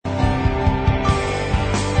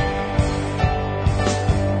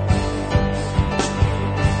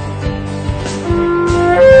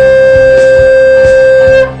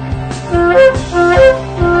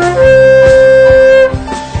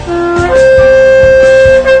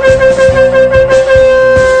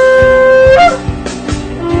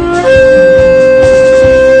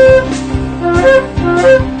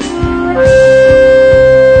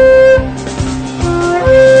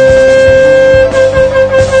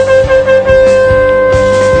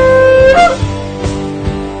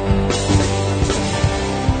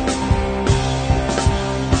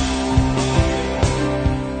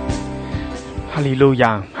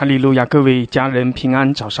亚，哈利路亚！各位家人平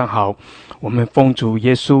安，早上好。我们奉主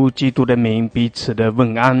耶稣基督的名彼此的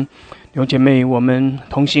问安。弟兄姐妹，我们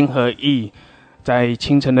同心合意，在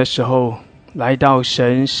清晨的时候来到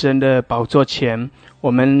神的宝座前，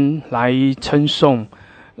我们来称颂，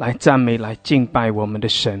来赞美，来敬拜我们的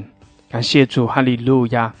神。感谢主，哈利路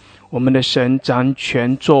亚！我们的神掌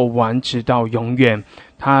权做完直到永远，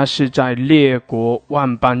他是在列国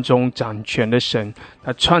万邦中掌权的神，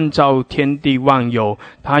他创造天地万有，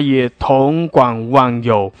他也统管万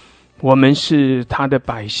有。我们是他的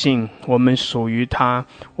百姓，我们属于他，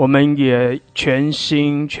我们也全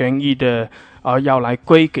心全意的要来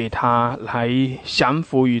归给他，来降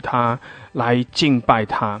服于他，来敬拜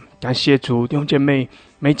他。感谢主，弟兄姐妹，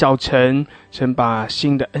每早晨神把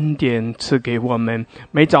新的恩典赐给我们，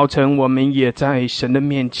每早晨我们也在神的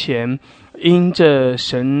面前，因着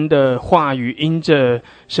神的话语，因着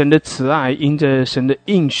神的慈爱，因着神的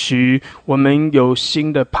应许，我们有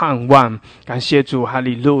新的盼望。感谢主，哈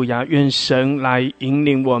利路亚！愿神来引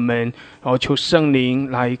领我们，求圣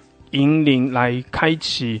灵来引领，来开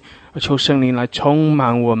启，求圣灵来充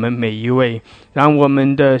满我们每一位，让我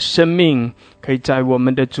们的生命可以在我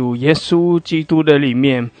们的主耶稣基督的里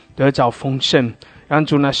面得着丰盛，让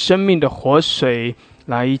主那生命的活水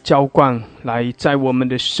来浇灌，来在我们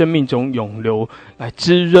的生命中涌流，来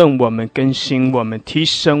滋润我们，更新我们，提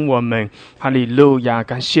升我们。哈利路亚！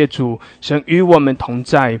感谢主，神与我们同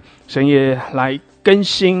在，神也来更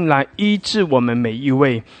新，来医治我们每一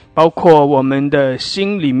位，包括我们的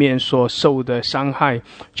心里面所受的伤害，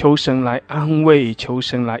求神来安慰，求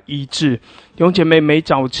神来医治。弟兄姐妹，每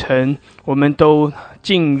早晨我们都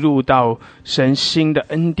进入到神新的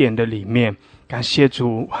恩典的里面。感谢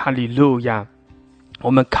主，哈利路亚！我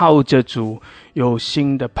们靠着主有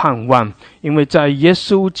新的盼望，因为在耶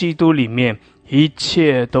稣基督里面，一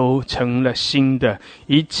切都成了新的，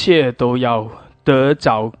一切都要得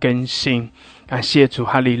着更新。感谢主，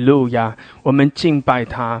哈利路亚！我们敬拜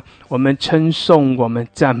他，我们称颂，我们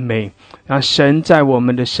赞美，让神在我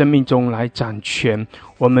们的生命中来掌权，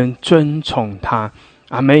我们尊崇他。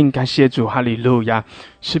阿们！感谢主，哈利路亚！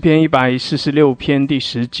诗篇146篇第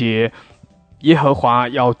10节，耶和华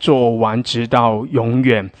要做完直到永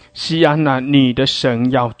远，西安哪，你的神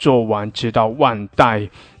要做完直到万代。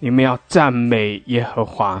你们要赞美耶和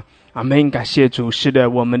华。阿们！感谢主，是的，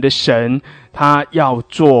我们的神他要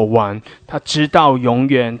做完，他直到永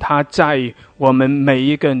远，他在我们每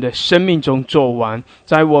一个人的生命中做完，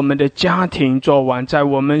在我们的家庭做完，在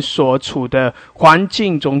我们所处的环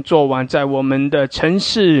境中做完，在我们的城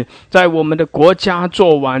市，在我们的国家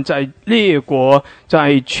做完，在列国，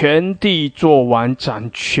在全地做完掌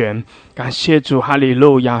权。感谢主，哈利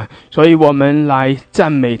路亚！所以我们来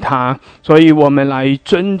赞美他，所以我们来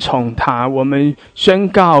尊崇他，我们宣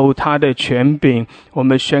告他的权柄，我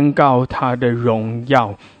们宣告他的荣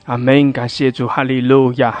耀。阿们！感谢主，哈利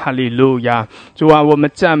路亚，哈利路亚！主啊，我们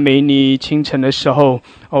赞美你。清晨的时候，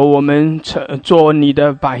我们做你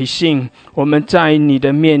的百姓，我们在你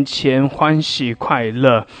的面前欢喜快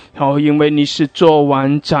乐。因为你是做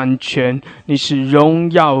完掌权，你是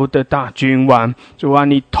荣耀的大君王。主啊，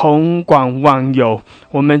你统管万有，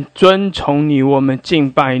我们尊崇你，我们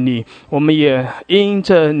敬拜你，我们也因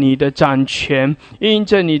着你的掌权，因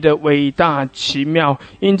着你的伟大奇妙，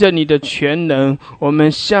因着你的全能，我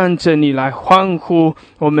们向着你来欢呼，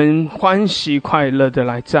我们欢喜快乐的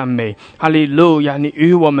来赞美。哈利路亚！你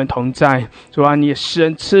与我们同在，主啊，你施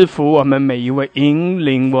恩赐福我们每一位，引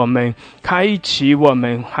领我们，开启我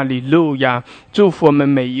们。哈利路亚！祝福我们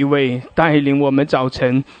每一位，带领我们早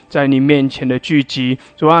晨在你面前的聚集。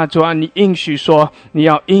主啊，主啊，你应许说，你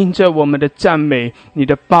要因着我们的赞美，你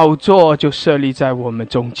的宝座就设立在我们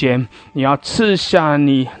中间，你要赐下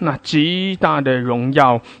你那极大的荣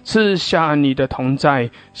耀，赐下你的同在，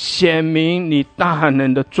显明你大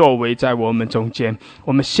能的作为在我们中间。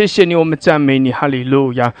我们谢谢你，我们赞美你，哈利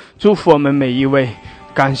路亚！祝福我们每一位。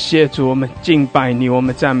感谢主，我们敬拜你，我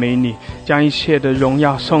们赞美你，将一切的荣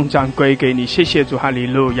耀颂赞归给你。谢谢主，哈利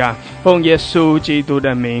路亚！奉耶稣基督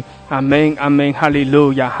的名，阿们，阿们，哈利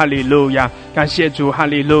路亚，哈利路亚！感谢主，哈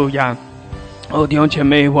利路亚！弟兄姐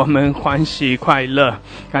妹，我们欢喜快乐，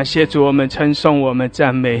感谢主，我们称颂，我们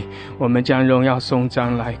赞美，我们将荣耀颂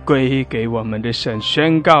赞来归给我们的神，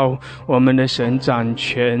宣告我们的神掌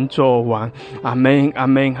权作王。阿们，阿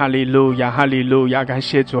们，哈利路亚，哈利路亚！感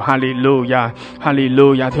谢主，哈利路亚，哈利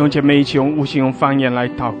路亚！弟兄姐妹，一起用悟性用方言来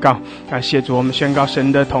祷告。感谢主，我们宣告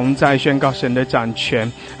神的同在，宣告神的掌权。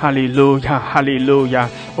哈利路亚，哈利路亚！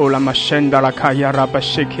欧拉玛圣达拉卡亚拉巴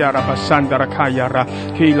西基亚拉巴桑达拉卡亚拉，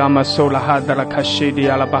基拉玛索拉哈达拉 la kashidi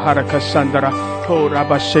ala bahara kasandara o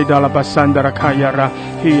rabashida ala basandara kayara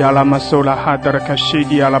hi ala masola hadara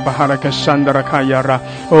kashidi ala bahara kasandara kayara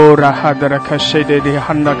o rahadara kashidi di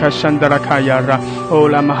handa kasandara kayara o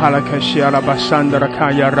la mahala kashi ala basandara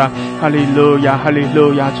kayara hallelujah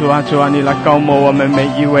hallelujah 主啊主啊你来高摩我们每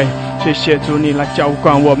一位谢谢主你来浇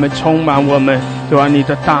灌我们充满我们主啊你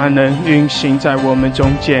的大能运行在我们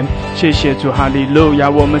中间谢谢主哈利路亚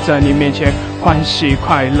我们在你面前欢喜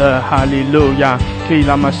快乐哈利路亚Ki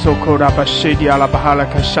lama sokora bashidi ala bahala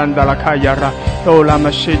kashanda la kayara o lama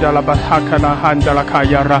shida la bahaka la handa la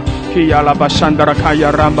kayara ki ala bashanda la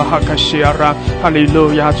kayara bahaka shiara 哈利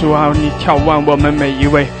路亚主啊你眺望我们每一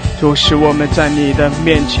位主使我们在你的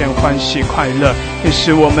面前欢喜快乐也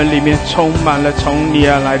使我们里面充满了从你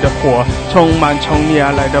而来的火充满从你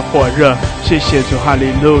而来的火热谢谢主哈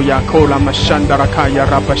利路亚 Ko lama shanda la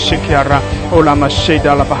kayara bashikiara o lama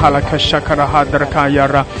shida la bahala kashakara hadra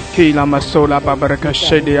kayara ki lama sola babara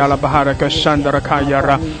Kashidi ala bahara kashandara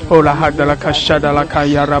kayara ola hadala kashada la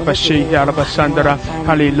kayara bashi ala basandara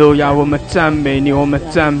hallelujah 我们赞美你我们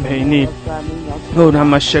赞美你Ola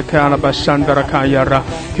mashaka ala basandara kayara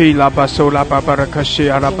kila basola babara kashi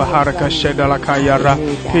ala bahara kashada la kayara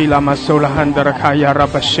kila masola handara kayara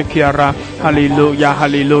bashikiara hallelujah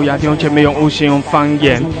hallelujah 弟兄姐妹用无形用方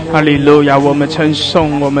言 hallelujah 我们称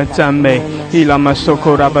颂我们赞美 kila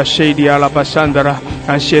masokora bashidi ala basandara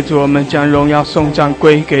感谢主我们将荣耀颂赞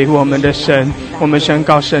归给我们的神我们宣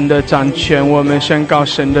告神的掌权我们宣告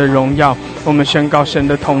神的荣耀我们宣告神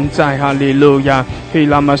的同在哈利路亚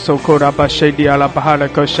Ilama sokora bashidi ala bahala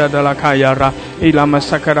koshada la kayara Ilama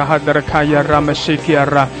sakara hadra kayara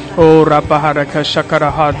mashikiara O rabahara kashakara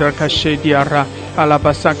hadra kashidiara ala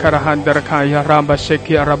basakara hadra kayara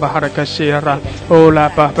bashikiara bahara kashira O la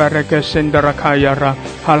bahara kashindara kayara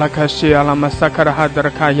ala kashiala masakara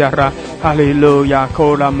hadra kayara Hallelujah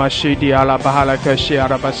kola mashidi ala bahala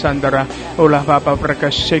kashira basandara O la babara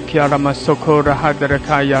kashikiara masokora hadra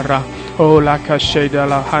kayara O la kashida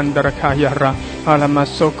la handra kayara Alama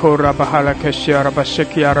sokora bahala kashira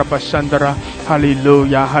bashikiara basandara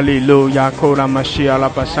Hallelujah Hallelujah kola mashiala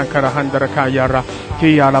basakara handra kayara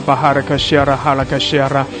Ki ala bahara kashira hala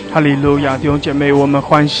kashira Hallelujah 弟兄姐妹我们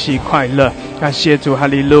欢喜快乐感谢主哈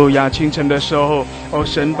利路亚清晨的时候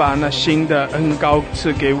神把那新的恩膏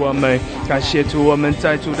赐给我们感谢主我们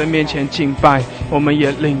在主的面前敬拜我们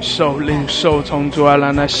也领受从主而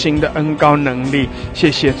来那新的恩膏能力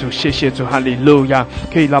谢谢主谢谢主哈利路亚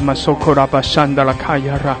可以拉玛索库拉巴山达拉卡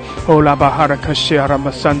亚拉欧拉巴哈拉克西亚拉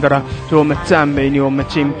巴山达拉主我们赞美你我们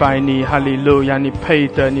敬拜你哈利路亚你配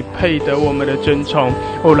得我们的尊崇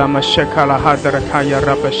欧拉玛谢卡拉哈达拉卡亚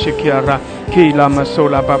拉巴西基亚拉可以拉玛索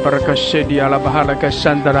拉巴巴拉克西迪亚拉巴哈拉克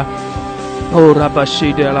山达拉O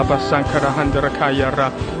rabashide ala basankara handra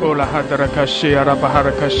kayara o la hadra kashira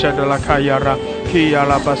bahara kashada la kayara ki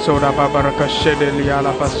ala basora babara kashede li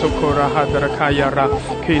ala basokora hadra kayara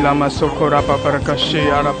ki la masokora babara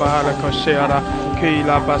kashira bahara kashira ki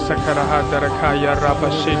la basakara hadra kayara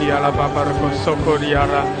bashidi ala babara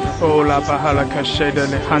kosokoriara o la bahala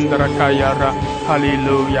kashede li handra kayara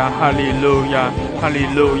hallelujah hallelujah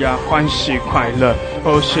hallelujah 欢喜快乐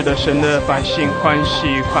是的神的百姓欢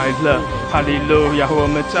喜快乐哈利路亚我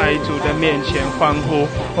们在主的面前欢呼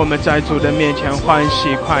我们在主的面前欢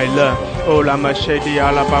喜快乐拉玛谢迪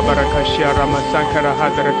亚拉巴巴拉卡西亚拉玛桑卡拉哈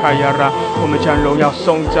德拉卡亚拉我们将荣耀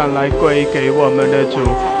颂赞来归给我们的主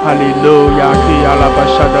哈利路亚基亚拉巴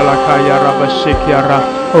沙德拉卡亚拉巴西基亚拉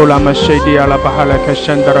拉玛谢迪亚拉巴哈拉卡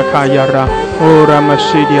山德拉卡亚拉拉玛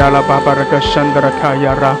谢迪亚拉巴巴拉卡山德拉卡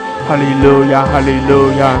亚拉哈利路亚哈利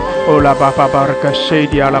路亚拉巴巴巴拉卡谢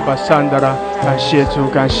迪亚拉巴山德拉感谢主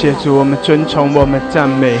感谢主我们尊崇我们赞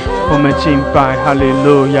美我们敬拜哈利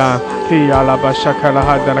路亚基亚拉巴沙卡拉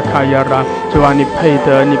哈德拉卡亚拉主啊你配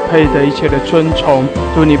得一切的尊崇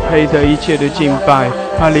主你配得一切的敬拜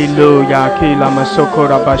哈利路亚基拉玛索库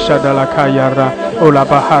拉巴沙德拉卡亚拉拉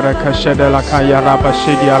巴哈拉卡沙德拉卡亚拉巴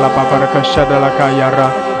西迪亚拉巴巴拉卡沙德拉卡亚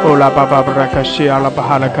拉拉巴巴巴拉卡西亚拉巴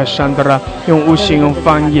哈拉卡山德拉用无形用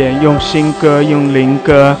方言用新歌用灵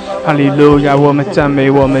歌哈利路亚我们赞美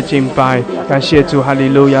我们敬拜感谢主哈利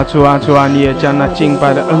路亚主啊你也将那敬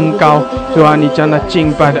拜的恩膏主啊你将那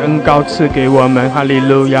敬拜的恩膏赐给我们哈利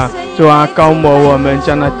路亚主啊高摩我们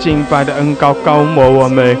将那敬拜的恩膏高摩我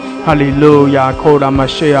们哈利路亚库拉玛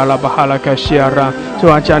谢亚拉巴哈拉卡西亚拉主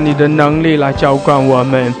啊将你的能力来浇灌我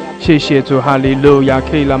们谢谢主哈利路亚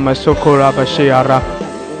基拉玛索库拉巴西亚拉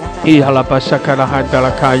伊哈拉巴萨卡拉哈达拉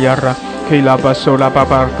卡亚拉 Kila basola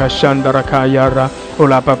babarka shandara kayara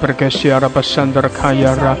Ola babarka shiara bashandara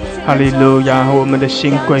kayara 哈利路亚，我们的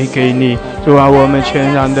心归给你，主啊，我们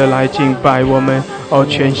全然的来敬拜，我们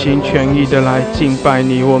全心全意的来敬拜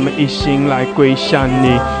你，我们一心来归向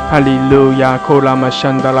你。哈利路亚，库拉玛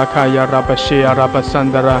山达拉卡亚拉巴西亚拉巴山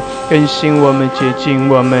达拉，更新我们，洁净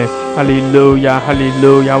我们。哈利路亚，哈利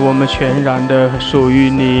路亚，我们全然的属于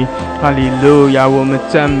你。哈利路亚，我们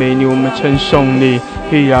赞美你，我们称颂你。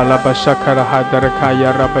希亚拉巴沙卡拉哈达拉卡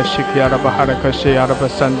亚拉巴西亚拉巴哈拉卡西亚拉巴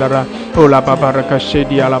山达拉，欧拉巴巴拉卡西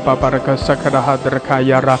迪亚拉巴巴拉卡萨卡拉哈达拉卡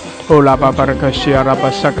亚拉，欧拉巴巴拉卡西亚拉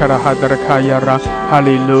巴萨卡拉哈达拉卡亚拉。哈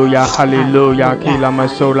利路亚，哈利路亚，基拉玛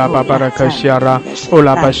苏拉巴巴拉卡西亚拉，欧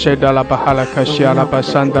拉巴谢达拉巴哈拉卡西亚拉巴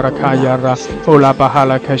山达拉卡亚拉，欧拉巴哈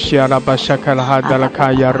拉卡西亚拉巴萨卡拉哈达拉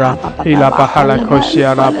卡亚拉，伊拉巴哈拉卡西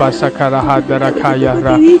亚拉巴萨卡拉哈达拉卡亚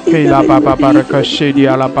拉，伊拉巴巴巴拉卡西迪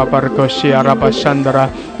亚拉巴巴拉卡西亚拉巴山达拉，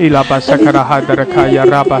伊拉巴萨卡拉哈达拉卡亚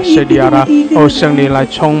拉巴西迪亚拉，哦，圣灵来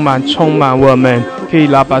充满我们。基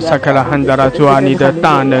拉巴萨卡拉汉达拉，主啊，你的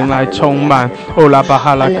大能来充满。欧拉巴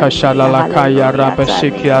哈拉卡沙拉拉卡亚拉巴西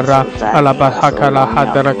基亚拉，阿拉巴哈卡拉哈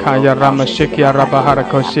达拉卡亚拉马西基亚拉巴哈拉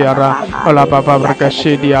卡西亚拉，欧拉巴巴巴卡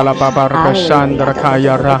西迪亚拉巴巴卡山达拉卡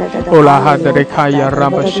亚拉，欧拉哈达拉卡亚拉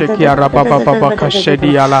巴西基亚拉巴巴巴卡西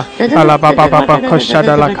迪亚拉，阿拉巴巴巴卡沙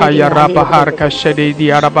达拉卡亚拉巴哈卡西迪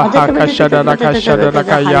亚拉巴哈卡沙达拉卡沙达拉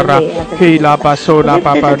卡亚拉，基拉巴苏拉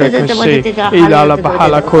巴巴卡西，伊拉拉巴哈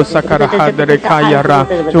拉库萨卡拉哈达拉卡亚。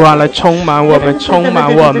主啊，来充满我们，充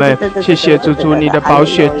满我们，谢谢主，主你的宝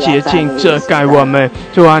血洁净遮盖我们。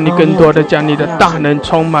主啊，你更多的将你的大能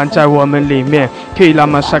充满在我们里面。基拉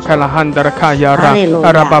玛萨卡拉汉达拉卡亚拉，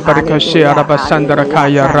阿拉巴巴拉卡西阿拉巴山达拉卡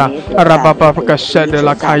亚拉，阿拉巴巴卡西德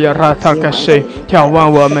拉卡亚拉塔卡西，眺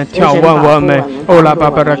望我们，眺望我们。欧拉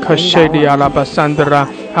巴巴拉卡西迪阿拉巴山达拉，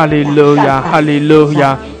哈利路亚，哈利路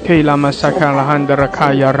亚。基拉玛萨卡拉汉达拉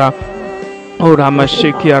卡亚拉。Ola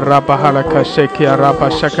mashikia raba halaka shekia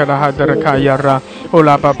raba shakara hadara kayara.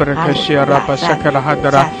 Ola babaraka shia raba shakara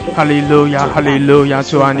hadara. 哈利路亚，哈利路亚，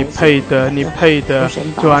主啊，你配得，你配得，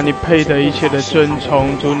主啊，你配得一切的尊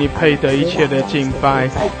崇，主你配得一切的敬拜。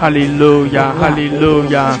哈利路亚，哈利路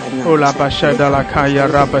亚。Ola bashada la kaya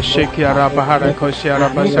raba shekia raba halaka shia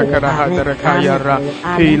raba shakara hadara kayara.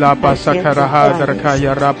 Hila basakara hadara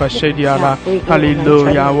kaya raba shedia la. 哈利路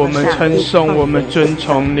亚，我们称颂，我们尊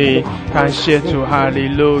崇你，感谢主，哈利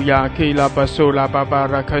路亚。基拉巴苏拉巴巴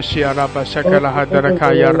拉卡西阿拉巴沙卡拉哈达拉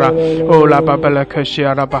卡亚拉，欧拉巴巴拉卡西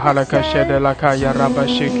阿拉巴哈拉卡西德拉卡亚拉巴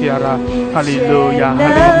西基亚拉，哈利路亚，哈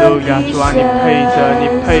利路亚。主啊，你配得，你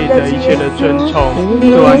配得一切的尊崇，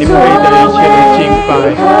主啊，你配得一切的敬拜，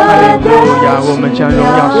哈利路亚。我们将荣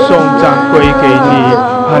耀颂赞归给你，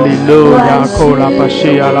哈利路亚。欧拉巴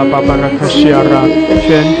西阿拉巴巴拉卡西阿拉，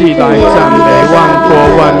全地来赞美，万国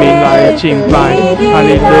万民来敬拜，哈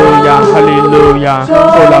利路亚，哈利路亚。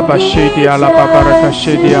欧拉巴西迪阿拉巴巴拉卡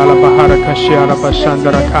西迪阿拉巴哈拉卡西阿拉巴山达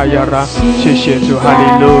拉卡亚拉，谢谢主，哈利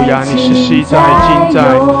路亚。你是昔在、今在、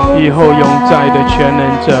以后永在的全能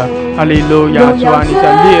者，哈利路亚。主啊，你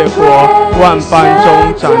在列国万邦中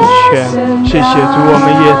掌权，谢谢主，我们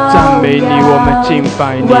也赞美你，我们敬拜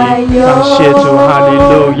你，感谢主，哈利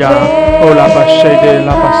路亚。欧拉巴西迪拉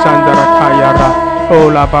巴山达拉卡亚拉，欧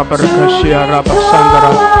拉巴巴拉卡西阿拉巴山达拉，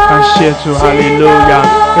感谢主，哈利路亚。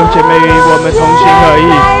用姐妹我们同心合意，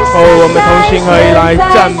我们同心合意来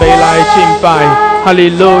赞美，来敬拜，哈利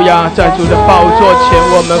路亚。在主的宝座前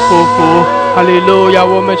我们匍匐，哈利路亚。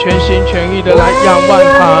我们全心全意的来仰望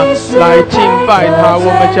他，来敬拜他，我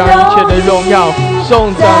们将一切的荣耀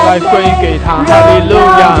颂赞来归给他，哈利路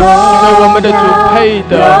亚。因为我们的主配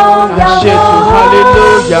得，感谢主，哈利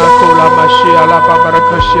路亚。库拉玛西阿拉巴巴拉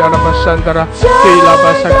卡西阿拉巴山达拉，基拉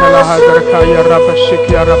巴萨卡拉哈达拉卡亚拉巴西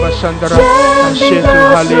基阿拉巴山达拉，感谢主，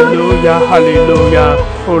哈利路亚，哈利路亚。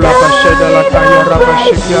乌拉巴谢达拉卡亚拉巴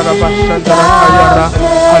西基阿拉巴山达拉卡亚拉，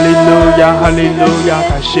哈利路亚，哈利路亚，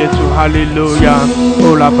感谢主，哈利路亚。乌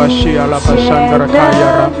拉巴西阿拉巴山达拉卡亚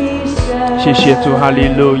拉。谢谢主，哈利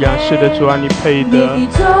路亚。是的，主啊，你配得。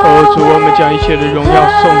主，我们将一切的荣耀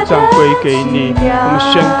颂赞归给你。我们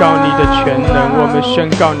宣告你的全能，我们宣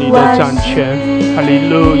告你的掌权。哈利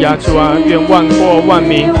路亚，主啊，愿万国万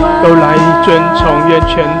民都来尊崇，愿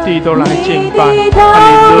全地都来敬拜。哈利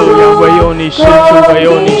路亚，唯有你是主，唯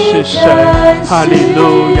有你是神。哈利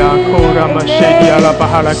路亚，感谢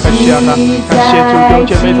主，用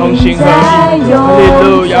姐妹同心合意。哈利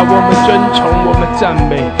路亚，我们尊崇，我们赞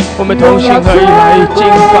美，我们同心合意来敬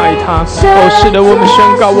拜他。是的，我们宣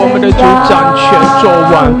告我们的主掌权作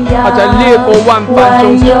王，他在列国万邦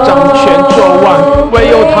中掌权作王，唯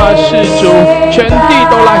有他是主，全地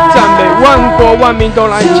都来赞美，万国国万民都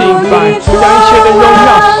来敬拜，将一切的荣耀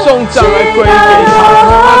颂赞来归给他。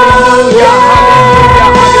哈利路亚，哈利路亚，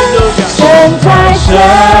哈利路亚！神在，神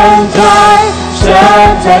在，神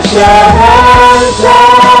在，神在，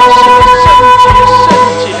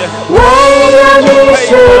唯有你是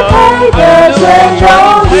配得尊荣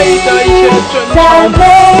誉、赞美、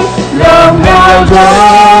荣耀、荣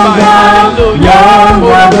耀、荣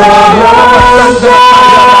耀。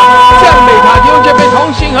赞美他，弟兄姐妹同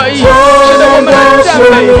心合意，是的，我们来赞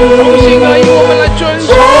美，同心合意，我们来尊崇，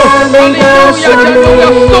哈利路亚，将荣耀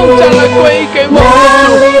颂赞来归给我们的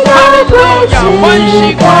主，哈利路亚，欢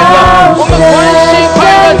喜快乐，我们欢喜快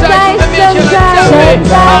乐在主的面前来赞美，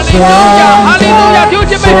哈利路亚，哈利路亚，弟兄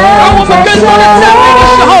姐妹，当我们更多的赞美的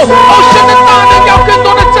时候，神的大能要更多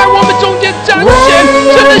的在我们中间彰显，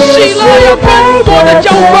神的喜乐要更多的浇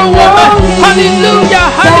灌我们，哈利路亚，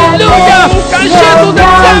哈利路亚，感谢主的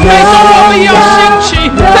赞美中我们要兴起，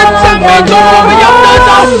在赞美中我们要得到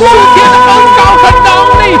属天的恩膏和能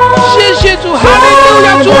力。谢谢主，哈利路亚！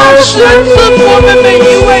主啊，神赐福我们每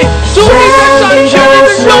一位，主你的掌权，你的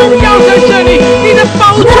荣耀在这里，你的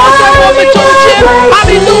宝座在我们中间，哈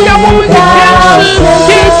利路亚！我们的天使、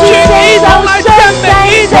天君一同来赞美，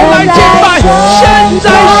一同来敬拜，神在，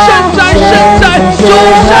神在，神在！主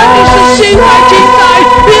神你是心在、今在、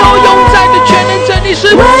必有永在的全能者，你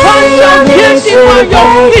是创造天地万有，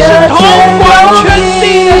你是统管全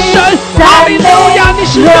地的神，哈利路亚！你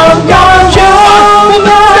是荣耀的君王，我们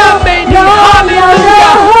赞美你，哈利路亚，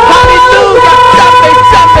哈利路亚！赞美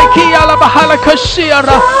赞美，基亚拉巴哈拉克西亚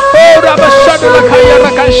拉，哦拉巴沙德拉卡亚拉，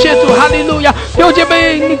感谢主，哈利路亚！弟兄姐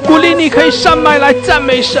妹，你鼓励你可以上麦来赞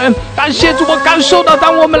美神，感谢主，我感受到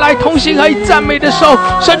当我们来同心合一赞美的时候，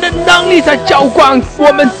神的能力在浇灌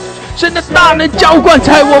我们。神的大能浇灌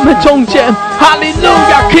在我们中间，哈利路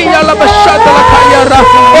亚！哦，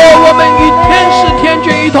我们与天使、天君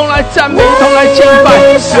一同来赞美，一同来敬拜，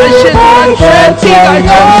感谢主来全体来承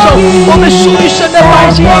受，我们属于神的百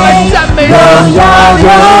姓要来赞美他。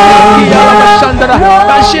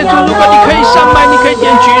感谢主，如果你可以上麦，你可以点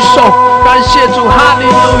举手。感谢主，哈利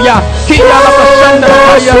路亚！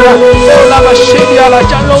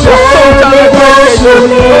将荣耀颂赞来归给主。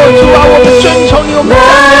哦，主啊，我们尊崇你，我们赞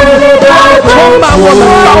美你，充满我们，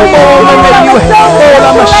高摩我们每一位。哦，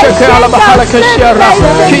拉玛谢克阿拉巴哈拉克西亚拉，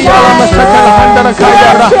基亚拉玛萨克拉汉达拉卡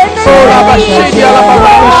亚拉，哦，拉玛谢迪阿拉巴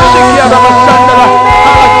巴布西亚拉玛山达拉，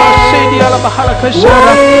哈拉卡谢迪阿拉巴哈拉克西亚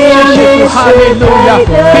拉，谢谢主，哈利路亚！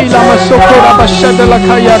基拉玛苏库拉巴山达拉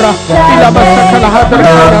卡亚拉，基拉玛萨克拉汉达拉卡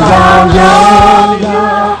亚拉，哈利路亚，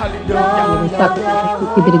哈利路亚。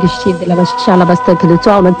主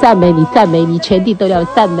啊，我们赞美你，赞美你，全地都要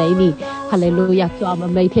赞美你，哈利路亚！主啊，我们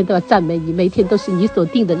每天都要赞美你，每天都是你所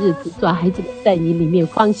定的日子。主啊，孩子们在你里面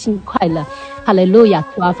欢欣快乐，哈利路亚！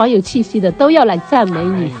主啊，凡有气息的都要来赞美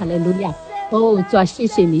你，哈利路亚！哦，主啊，谢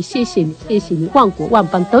谢你，谢谢你，谢谢你，万国万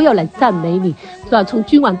邦都要来赞美你。主啊，从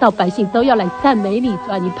君王到百姓都要来赞美你。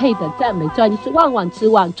主啊，你配得赞美。主啊，你是万王之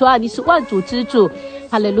王。主啊，你是万主之主。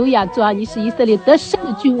哈利路亚！主啊，你是以色列得胜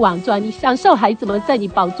的君王。主啊，你享受孩子们在你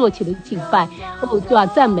宝座前的敬拜。哦，主啊，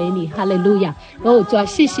赞美你，哈利路亚！哦，主啊，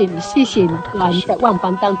谢谢你，谢谢你。主啊，你在万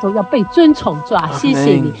邦当中要被尊崇。主啊，谢谢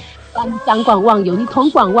你。主啊，你掌管万有，你统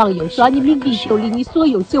管万有。主啊，你命立就立，你说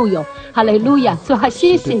有就有。哈利路亚！主啊，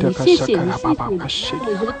谢谢你，谢谢你，谢谢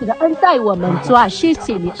你，你如此的恩待我们。主啊，谢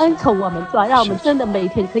谢你恩宠我们。主啊，让我们真的每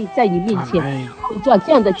天可以在你面前，主啊，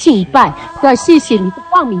这样的敬拜。主啊，谢谢你在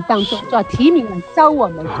光明当中，主啊，提名来招我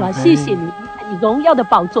们。主啊，谢谢你以荣耀的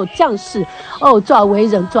宝座降世。哦，主啊，为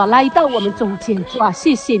人，主啊，来到我们中间。主啊，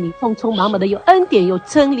谢谢你匆匆忙忙的有恩典有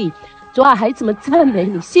真理。主啊，孩子们赞美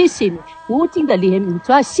你，谢谢你无尽的怜悯。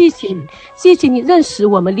主啊，谢谢你，谢谢你认识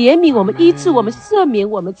我们，怜悯我们，医治我们，赦免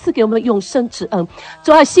我们，赐给我们永生之恩。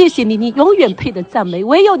主啊，谢谢你，你永远配得赞美，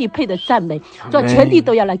唯有你配得赞美。主啊，全地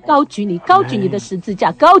都要来高举你，高举你的十字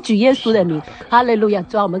架，高举耶稣的名。哈利路亚！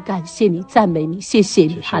主啊，我们感谢你，赞美你，谢谢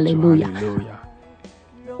你，哈利路亚。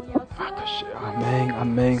阿门，阿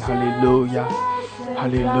门，哈利路亚。哈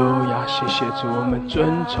利路亚，谢谢主，我们尊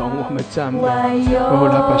崇，我们赞美。哦，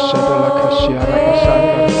拉巴沙德拉卡西亚拉巴沙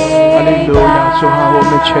德，哈利路亚，主啊，我们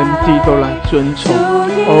全地都来尊崇，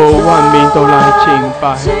哦，万民都来敬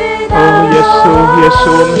拜。哦，耶稣，耶稣，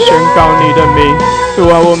我们宣告你的名，主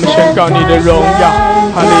啊，我们宣告你的荣耀。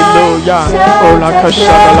哈利路亚，哦，拉卡沙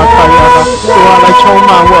德拉卡亚拉，主啊，来充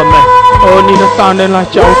满我们。哦，你的大能来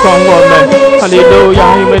浇灌我们，哈利路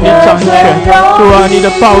亚！因为你掌权，主啊，你的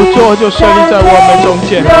宝座就设立在我们中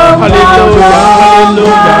间，哈利路亚，哈利路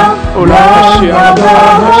亚！哦，拉巴西亚拉巴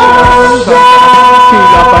西亚拉巴，基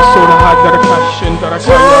拉巴苏拉哈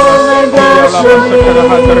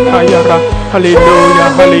哈利路亚，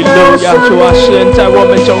哈利路亚！主啊，诗人在我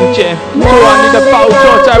们中间，主啊，你的宝座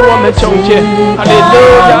在我们中间，哈利路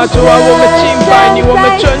亚！主啊，我们敬拜你，我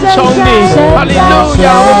们尊崇你，哈利路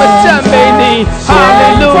亚！我们赞美你，哈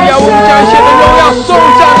利路亚！我们将一切的荣耀颂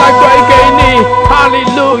赞来归给你，哈利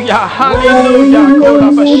路亚，哈利路亚！我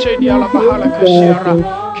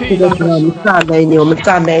们赞美你，我们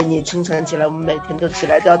赞美你，清晨起来，我们每天都起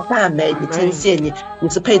来都要赞美你，称谢你，你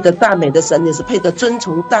是配得赞美的神，你是配得尊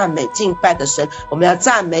崇赞美敬拜的神，我们要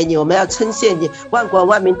赞美你，我们要称谢你，万国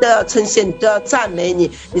万民都要称谢你，都要赞美你，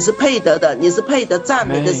你是配得的，你是配得赞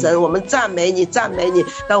美的神，我们赞美你，赞美你。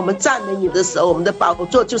当我们赞美你的时候，我们的宝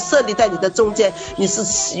座就设立在你的中间，你是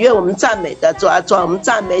喜悦我们赞美的，主啊，主啊，我们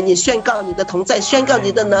赞美你，宣告你的同在，宣告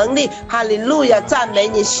你的能力，哈利路亚，赞美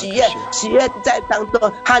你，喜悦在当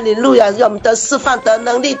中，哈利路亚，让我们得释放，得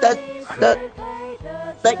能力，得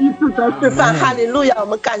医治，得释放，哈利路亚！我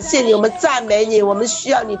们感谢你，我们赞美你，我们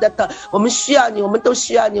需要你的我们需要你，我们都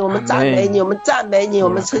需要你，我们赞美你，我们赞美你，我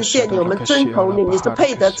们称谢你，我们尊崇你，你是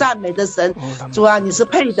配得赞美的神，主啊，你是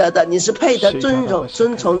配得的，你是配得尊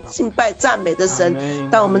崇敬拜赞美的神。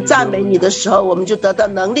当我们赞美你的时候，我们就得到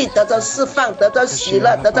能力，得到释放，得到喜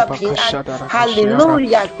乐，得到平安，哈利路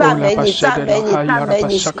亚！赞美你，赞美你，赞美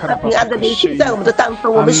你，平安的灵气在我们的当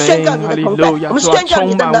中，我们宣告你的同在，我们宣告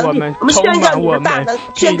你的能力，我们宣告你的大能。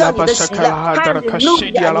宣告你的喜乐，哈利路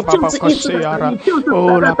亚！你就是医治的神，你就是得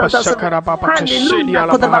到的神，哈利路亚！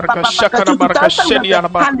哈利路亚！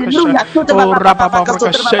哈利路亚！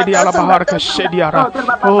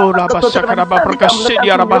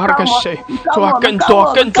主啊，更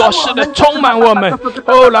多是的充满我们，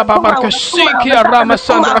哦，拉巴巴克西基亚拉玛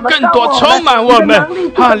桑德，更多充满我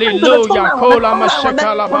们，哈利路亚！哦，拉玛沙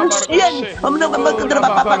卡拉巴巴克西，我们的巴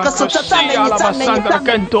巴克苏赞美你，赞美你，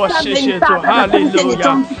更多谢谢主，哈利路亚！哈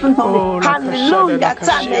利路亚！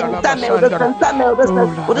赞美你，赞美我的神，赞美我的神，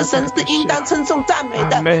我的神是应当称颂赞美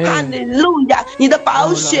的。哈利路亚！你的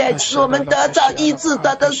宝血使我们得到医治，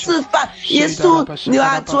得到释放。耶稣，你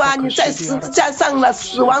啊，主啊，你在十字架上了，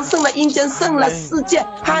死亡胜了阴间，胜了世界。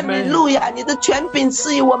哈利路亚！你的权柄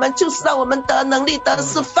赐予我们，就是让我们得能力，得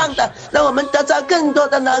释放的，让我们得到更多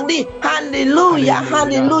的能力。哈利路亚！哈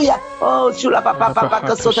利路亚！哦，主了，巴巴巴巴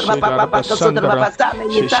克索的巴巴巴巴克索的巴巴，赞美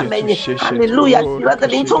你，赞美你！哈利路亚！喜乐的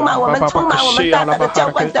灵充满我们，充满我们，大大的浇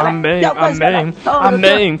灌下来，浇灌下来。阿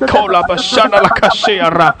门！扣拉巴沙拉拉卡西亚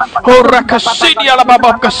拉，哦拉卡西亚拉巴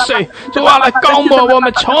巴卡西，主啊来高摩我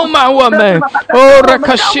们，充满我们，哦拉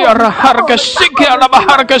卡西亚拉哈拉卡西亚拉巴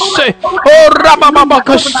哈拉卡西，哦拉巴巴巴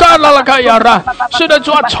卡沙拉拉卡亚拉，是的，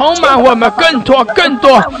主啊充满我们，更多，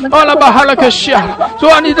哦拉巴哈拉卡西亚，主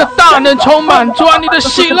啊你的大能充满，主啊你的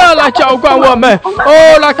喜乐来浇灌我们，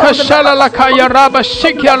哦拉卡沙拉拉卡亚拉巴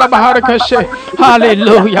西亚拉巴哈拉卡西，哈利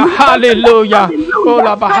路亚，哈利路亚，哦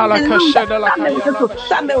拉巴哈拉卡西的拉卡亚拉，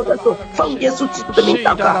赞美我的主，奉耶稣基督的名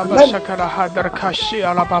祷告。阿门。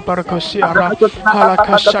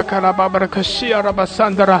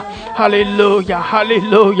哈利路亚，哈利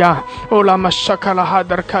路亚，哦拉玛沙卡拉哈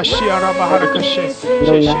德卡西阿拉巴哈德卡西，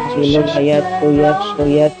谢谢耶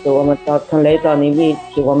稣，我们早晨来到你面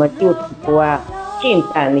前，我们就是主啊，敬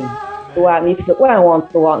拜你。主啊，你是万王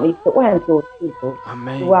之王，你是万主之主。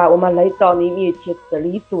主啊，我们来到你面前是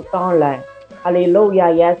理所当然。哈利路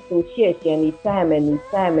亚，耶稣，谢谢你，赞美你，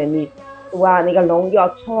赞美你。主啊，那个荣耀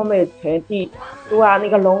充满全地。主啊，那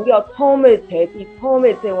个荣耀充满全地，充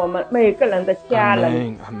满在我们每个人的家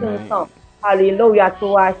人身上。哈利路亚，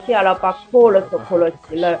主啊，下了把哭了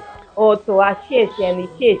喜乐。哦，主啊，谢谢你，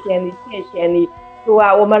谢谢你，谢谢你。主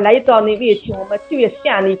啊，我们来到你面前，我们就要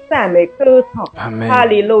向你赞美歌唱。哈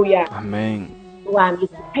利路亚，阿门。主啊，你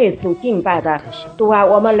是配受敬拜的。主啊，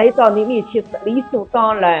我们来到你面前是理所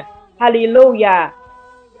当然。哈利路亚，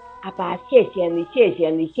阿爸，谢谢你，谢谢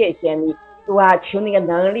你，谢谢你。主啊，求那个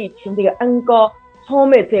能力，求那个恩膏充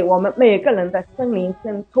满在我们每个人的生灵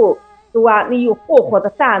深处。主啊，你有复活的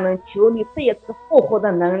大能，求你这一次复活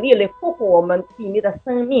的能力来复活我们里面的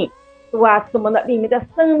生命。主啊，什么呢？里面的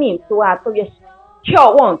生命，主啊，都要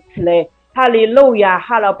眺望起来。哈利路亚，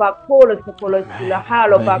哈拉巴库勒斯库勒西了，哈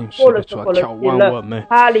拉巴库勒斯库勒西了，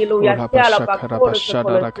哈利路亚，下拉巴库勒斯库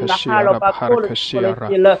勒西了，哈拉巴库勒斯库勒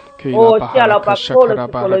西了，哦，下拉巴库勒斯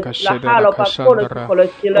库勒西了，哈拉巴库勒斯库勒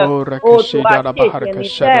西了，哦，主啊，谢谢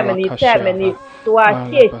你，赞美你，主啊，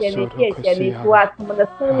谢谢你，谢谢你，主啊，我们的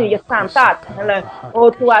生命也长大成了，哦，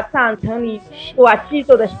主啊，长成你，主啊，基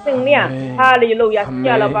督的圣量，哈利路亚，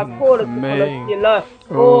下拉巴库勒斯库勒西了。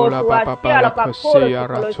哦，拉巴巴巴拉克西亚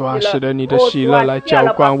拉，主啊，使得你的喜乐来浇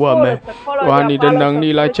灌我们，哇，你的能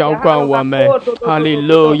力来浇灌我们，哈利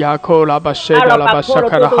路亚，科拉巴西达拉巴萨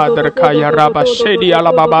卡拉哈德卡亚拉巴西迪亚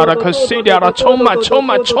拉巴巴拉克西迪亚拉，充满，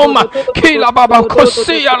基拉巴巴克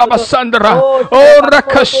西亚拉巴桑德拉，哦，拉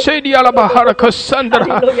克西迪亚拉巴哈拉克桑德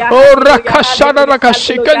拉，哦，拉卡沙拉拉卡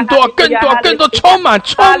西，更多，充满，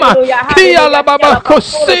基亚拉巴巴克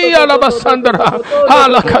西亚拉巴桑德拉，哈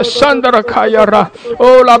拉卡桑德拉卡亚拉。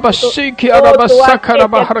哦，拉巴西基阿拉巴萨卡拉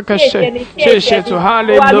巴哈拉克西，谢谢主，哈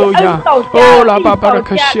利路亚。哦，拉巴巴拉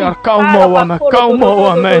克西尔，高摩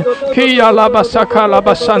我们，基亚拉巴萨卡拉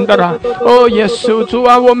巴桑德拉。哦，耶稣主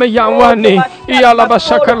啊，我们仰望你，基亚拉巴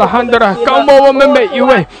萨卡拉汉德拉，高摩我们每一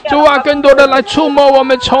位，主啊，更多的来触摸我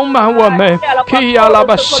们，充满我们，基亚拉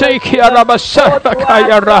巴西基阿拉巴萨达卡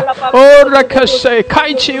亚拉。哦，拉克西，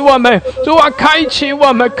开启我们，主啊，开启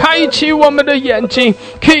我们的眼睛，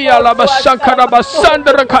基亚拉巴萨卡拉巴桑。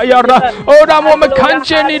哦，让我们看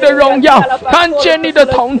见你的荣耀，看见你的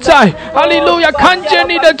同在，哈利路亚，看见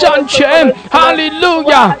你的掌权，哈利路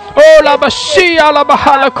亚。哦，拉巴西亚拉巴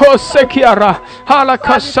哈拉科塞基亚拉，哈拉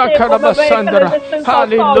卡萨卡拉巴桑德拉，哈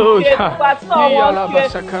利路亚。伊亚拉巴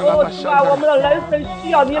萨卡拉巴桑德拉。我们的人生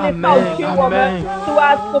需要你来造就我们，主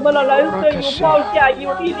啊，使我们的人生有方向、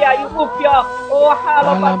有力量、有目标。哦，哈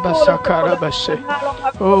拉巴萨卡拉巴西，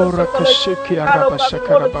哦，拉卡西基亚拉巴萨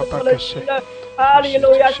卡拉巴巴卡西。哈利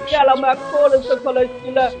路亚，下了马可了是可了喜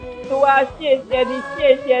了，主啊，谢谢你，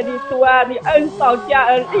主啊，你恩少加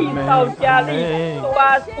恩，利少加利，主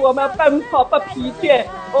啊，使我们奔跑不疲倦。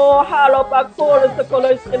哦，哈罗巴可了是可了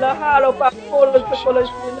喜了，哈罗巴可了是可了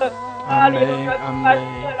喜了。哈利路亚，下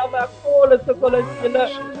了马可了是可了喜了，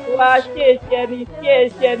主啊，谢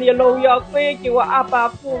谢你，荣耀归给我阿爸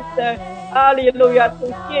父神。哈利路亚，主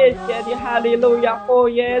谢谢你，哈利路亚，哦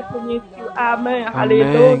耶稣你主，阿门，哈利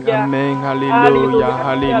路亚，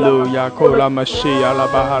哈利路亚，科拉玛西亚拉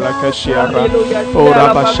巴哈拉克西亚拉，哦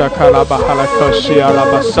拉巴沙卡拉巴哈拉克西亚拉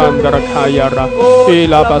巴桑德拉卡亚拉，伊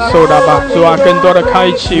拉巴苏拉巴，主啊，更多的开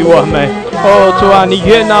启我们，哦主啊，你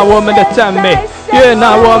悦纳我们的赞美，悦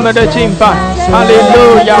纳我们的敬拜，哈利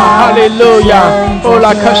路亚，哈利路亚，哦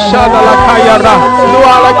拉卡沙拉拉卡亚拉，主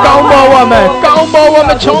啊来高摩我们，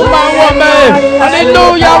充满我们。哈利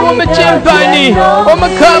路亚，我们敬拜你，我们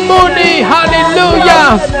渴慕你，哈利路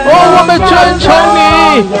亚，哦，我们尊崇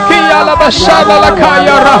你，基亚拉巴沙拉拉卡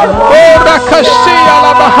亚拉，哦，拉卡西亚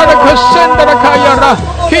拉巴哈拉克森德拉卡亚拉，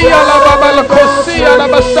基亚拉巴巴拉克西亚拉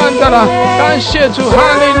巴桑德拉，感谢主，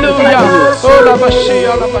哈利路亚，哦，拉巴西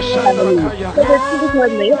亚拉巴沙德拉卡亚。这个今天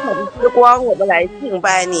美好的时光，我们来敬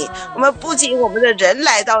拜你。我们不仅我们的人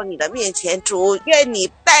来到你的面前，主，愿你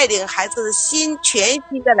带领孩子的心全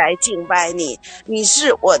心的来敬拜你。你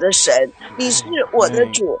是我的神，你是我的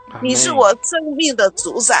主，你是我生命的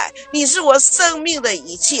主宰，你是我生命的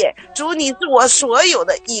一切，主，你是我所有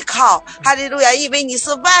的依靠。哈利路亚，因为你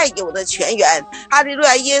是万有的泉源。哈利路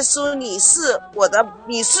亚，耶稣，你是我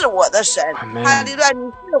的神。哈利路亚，你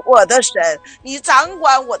是我的神，你掌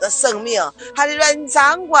管我的生命。哈利路亚，你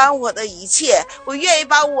掌管我的一切。我愿意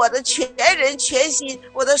把我的全人全心，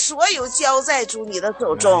我的所有交在主你的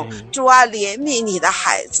手中。主啊，怜悯你的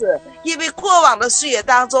孩子，因为过往的岁月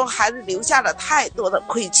当中，孩子留下了太多的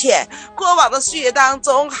亏欠，过往的岁月当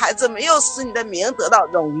中，孩子没有使你的名得到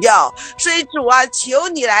荣耀，所以主啊，求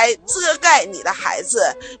你来遮盖你的孩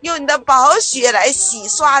子，用你的宝血来洗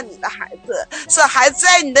刷你的孩子，使孩子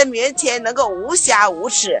在你的面前能够无瑕无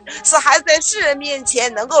耻，使孩子在世人面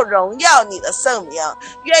前能够荣耀你的圣名。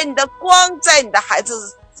愿你的光在你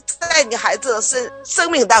孩子的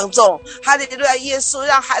生命当中，哈利路亚，耶稣，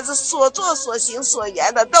让孩子所做所行所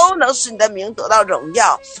言的都能使你的名得到荣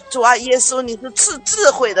耀。主啊，耶稣，你是赐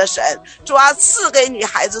智慧的神，主啊，赐给你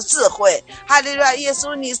孩子智慧。哈利路亚，耶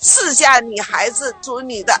稣，你赐下你孩子主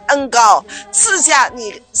你的恩膏，赐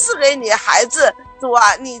给你孩子主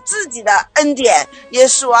啊你自己的恩典，耶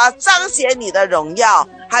稣啊，彰显你的荣耀。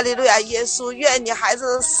哈利路亚，耶稣，愿你孩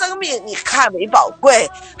子的生命你看为宝贵。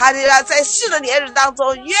哈利路亚，在世的年日当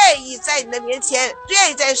中，愿意在你的面前，愿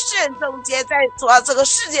意在世人中间，在主啊这个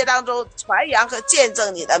世界当中传扬和见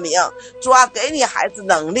证你的名。主啊，给你孩子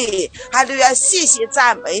能力。哈利路亚，谢谢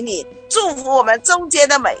赞美你，祝福我们中间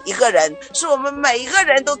的每一个人，使我们每一个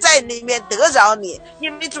人都在里面得着你，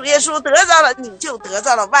因为主耶稣得着了你，就得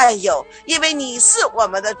着了万有，因为你是我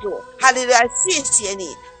们的主。哈利路亚，谢谢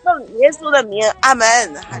你，奉耶稣的名，阿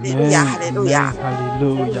门。哈利路亚，哈利路亚，哈利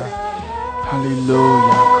路亚，哈利路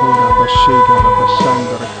亚。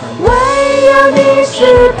唯有你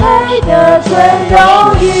是配得尊荣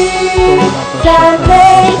誉，赞美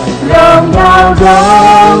荣耀荣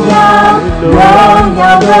耀荣耀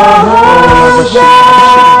荣耀，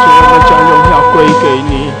将荣耀归给你。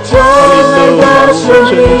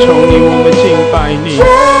你，我们敬拜你。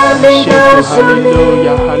哈利路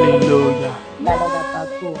亚，哈利路亚。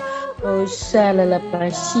哦，沙啦啦巴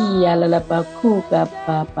西呀啦啦巴库嘎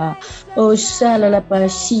巴巴，哦，沙啦啦巴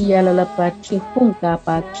西呀啦啦巴提哄嘎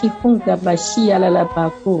巴，提哄嘎巴西呀啦啦巴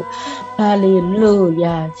库，哈利路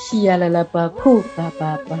亚，西呀啦啦巴库嘎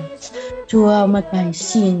巴巴。主啊，我们感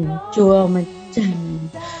谢你，主啊，我们赞美你，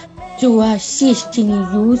主啊，谢谢你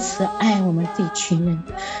如此爱我们这群人。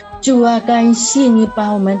主啊，感谢你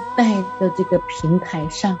把我们带到这个平台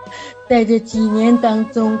上，在这几年当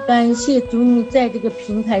中，感谢主你在这个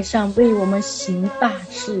平台上为我们行大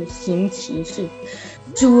事行奇事。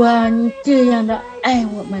主啊，你这样的爱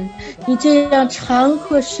我们，你这样长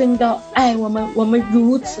阔深高爱我们，我们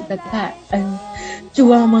如此的感恩。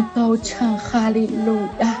主啊，我们高唱哈利路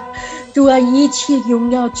亚。主啊，一切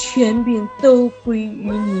荣耀权柄都归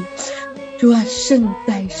于你。主啊，圣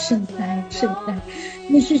哉圣哉圣哉，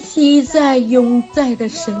你是昔在永在的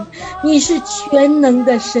神，你是全能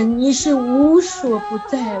的神，你是无所不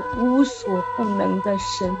在无所不能的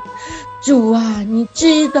神。主啊，你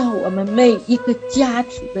知道我们每一个家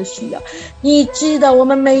庭的需要，你知道我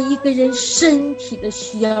们每一个人身体的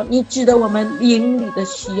需要，你知道我们灵里的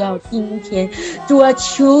需要。今天主啊，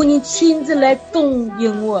求你亲自来供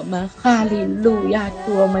应我们。哈利路亚。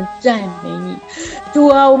主啊，我们赞美你。主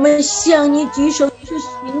啊，我们向你举手，是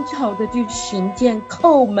寻找的就寻见，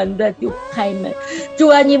叩门的就开门。主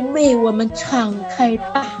啊，你为我们敞开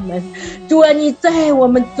大门。主啊，你在我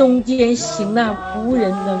们中间行那无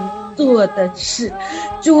人能做的事。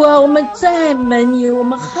主啊，我们赞美你，我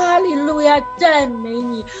们哈利路亚赞美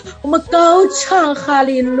你，我们高唱哈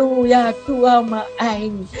利路亚。主啊，我们爱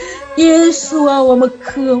你，耶稣啊，我们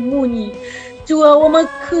渴慕你。主啊，我们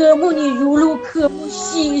渴慕你如露渴慕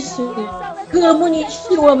溪水，渴慕你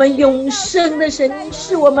是我们永生的神，你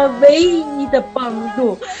是我们唯一的帮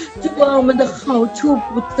助。主啊，我们的好处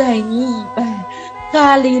不在你以外。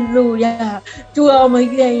哈利路亚。主啊，我们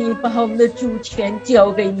愿意把我们的主权交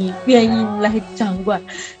给你，愿意来掌管，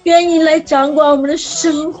愿意来掌管我们的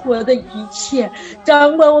生活的一切，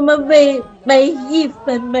掌管我们每一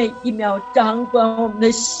分每一秒，掌管我们的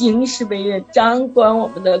行事为人，掌管我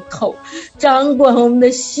们的口，掌管我们的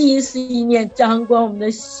心思意念，掌管我们的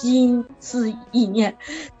心思意念。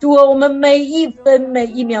主啊，我们每一分每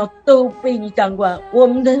一秒都被你掌管，我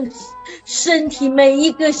们的身体每一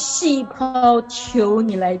个细胞求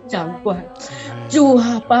你来掌管。主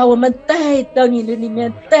啊，把我们带到你的里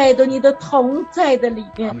面，带到你的同在的里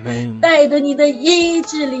面，带到你的医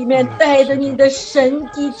治里面，带到你的神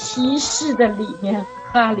迹奇事的里面。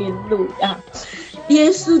哈利路亚。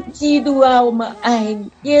耶稣基督啊，我们爱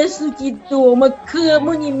你。耶稣基督，我们渴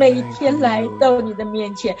慕你每天来到你的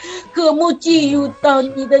面前，渴慕进入到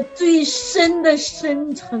你的最深的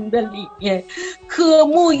深层的里面，渴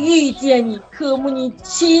慕遇见你，渴慕你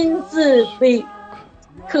亲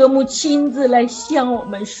自来向我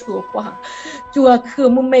们说话。主啊，渴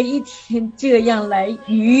慕每一天这样来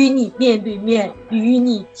与你面对面，与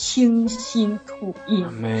你倾心吐意。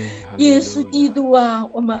耶稣基督啊，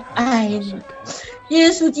我们爱你。耶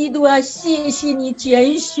稣基督啊，谢谢你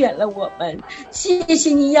拣选了我们，谢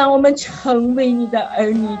谢你让我们成为你的儿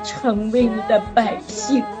女，成为你的百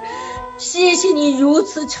姓。谢谢你如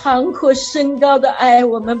此长阔深高的爱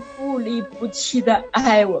我们，不离不弃的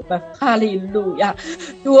爱我们。哈利路亚。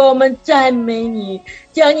主啊，我们赞美你，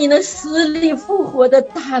将你的死里复活的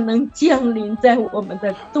大能降临在我们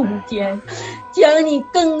的中间，将你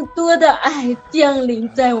更多的爱降临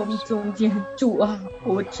在我们中间。主啊，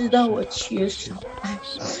我知道我缺少爱，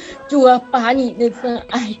主啊，把你那份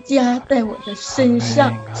爱加在我的身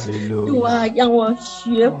上。主啊，让我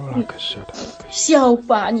学会效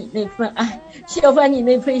法你那份爱，效法你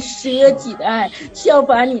那份舍己的爱，效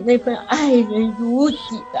法你那份爱人如己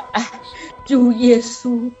的爱。主耶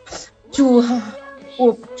稣，主啊，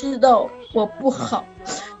我知道我不好，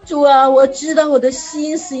主啊，我知道我的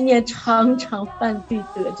心思意念常常犯罪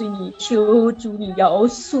得罪你，求主你饶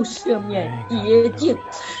恕赦免，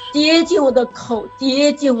洁净我的口，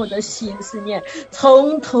洁净我的心思念，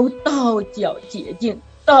从头到脚洁净，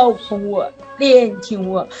倒捧我，炼净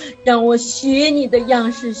我，让我学你的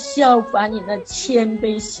样式，效法你的谦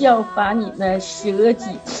卑，效法你的舍己，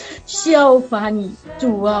效法你。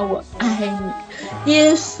主啊，我爱你。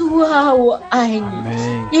耶稣啊，我爱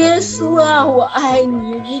你。耶稣啊，我爱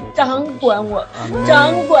你。你掌管我，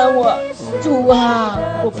掌管我。主啊，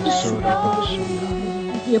我不属于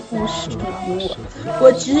你，也不属于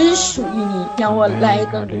我只属于你。让我来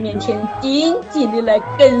到你面前，紧紧地来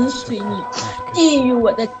跟随你，进入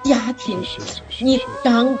我的家庭。你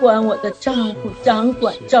掌管我的丈夫，掌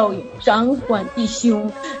管赵宇，掌管弟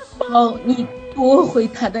兄，你夺回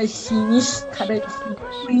他的心，使他的心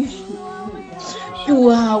归属你。主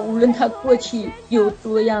啊，无论他过去有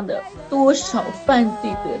多少犯罪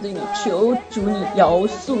得罪你，求主你饶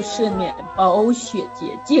恕赦免，宝血洁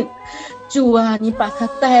净。主啊，你把他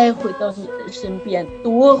带回到你的身边，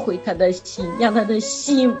夺回他的心，让他的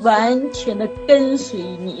心完全的跟随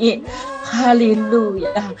你。哈利路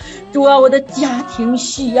亚！主啊，我的家庭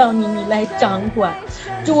需要你，你来掌管。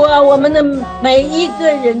主啊，我们的每一个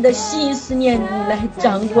人的心思念你来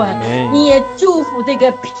掌管。你也祝福这个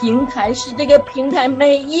平台，使这个平台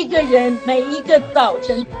每一个人每一个早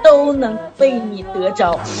晨都能被你得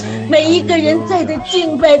着，每一个人在这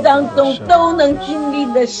敬拜当中都能经历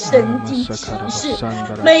的神迹启示，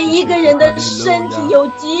每一个人的身体有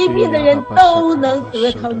疾病的人都能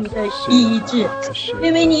得到你的医治，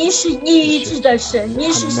因为你是医治的神，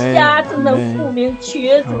你是瞎子能复明，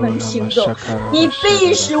瘸子能行走，你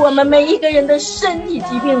必使我们每一个人的身体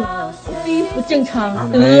疾病恢复正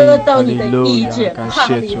常，得到你的医治。哈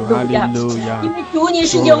利路亚！因为主你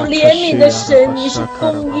是有怜悯的神，你是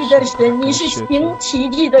公义的神，你是行奇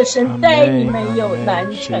迹的神，在你没有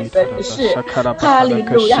难成的事。哈利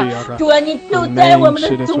路亚！主啊，你就在我们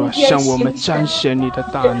的中间向我们彰显你的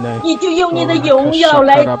大能，你就用你的荣耀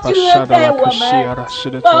来遮盖我们，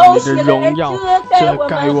宝血来遮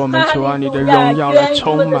盖我们。主啊，你的荣耀来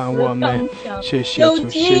充满我们。谢谢主，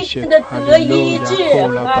谢谢哈利路亚，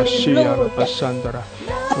哈利路亚。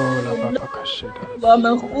我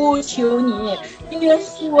们呼求你，耶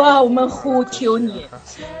稣啊，我们呼求你。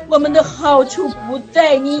我们的好处不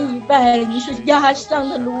在你以外，你是压伤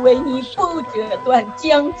的芦苇，你不折断；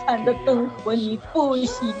将残的灯火，你不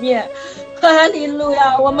熄灭。哈利路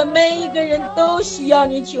亚！我们每一个人都需要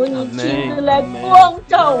你，求你亲自来光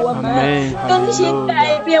照我们，更新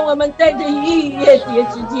改变我们，在这逾越节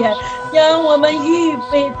之间，让我们预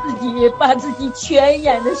备自己，把自己全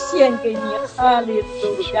然的献给你。哈利路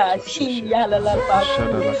亚！西呀啦啦巴库，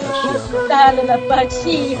达啦啦巴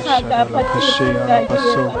西哈嘎巴西嘎耶巴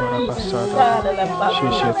西达啦啦巴。谢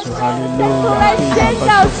谢主，哈利路亚！来宣告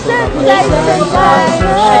圣在圣在，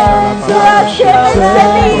主啊，全能神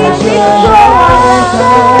力已经。唯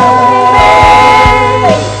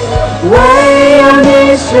有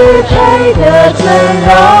你是配得尊荣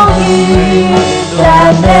誉，赞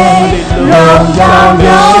美荣耀荣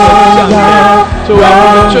耀，主啊，我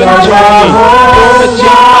们尊重你，我们敬拜你，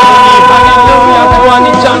哈利路亚！主啊，你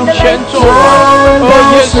掌权作王，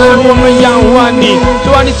耶稣，我们仰望你，主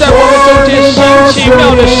啊，你在我们中间行奇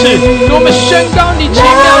妙的事，我们宣告你奇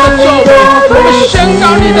妙的作为，我们宣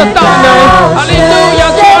告你的大能，哈利路亚！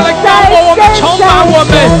主啊，来高摩我们，充满我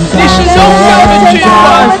们，你是荣耀的君王，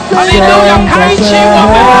哈利路亚！开启我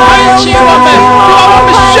们，开启我们，主啊，我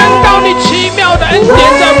们宣告你奇妙的恩典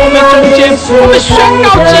在我们中间，我们宣告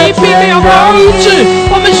疾病的要得医治，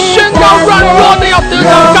我们宣告软弱的要得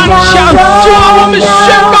到刚强，主啊，我们宣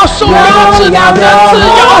告受压制的要得自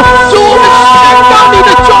由，主，我们宣告你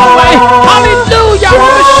的作为，哈利路亚！我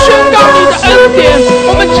们宣告你的恩典，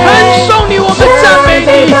我们称颂你，我们赞美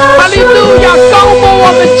你，哈利路亚！高摩我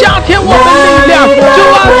们，加添我们力量，主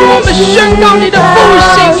啊，主，我们宣告你的复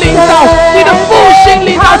兴领导，你的复兴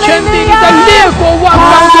领导全地，你的列国万邦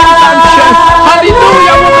中掌权，哈利路亚！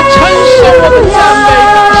我们称颂，我们赞美，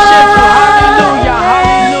感谢主，哈利路亚，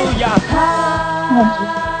哈利路亚。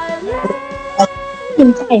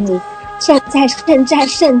敬拜你，现在圣在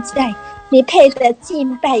圣在，你配得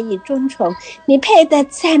敬拜与尊崇，你配得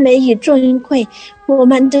赞美与尊贵。我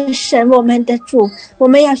们的神，我们的主，我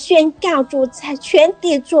们要宣告主在全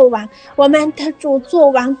地作王，我们的主作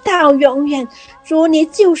王到永远。主，你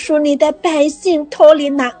救赎你的百姓，脱离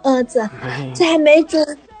那恶者。赞美主！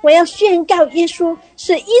我要宣告耶稣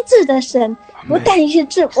是医治的神，不但医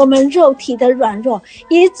治我们肉体的软弱，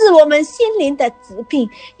医治我们心灵的疾病，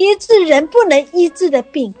医治人不能医治的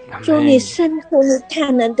病。主，你伸出你大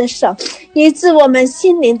能的手，医治我们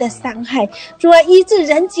心灵的伤害。主啊，医治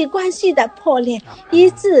人际关系的破裂，医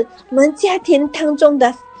治我们家庭当中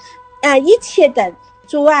的一切的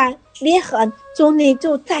主啊裂痕。主，你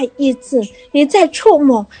就在医治，你在触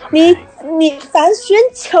摸，你凡寻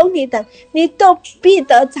求你的，你都必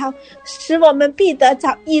得着，使我们必得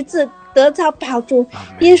着医治，得着保主。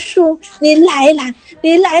耶稣，你来了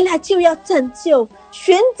就要拯救，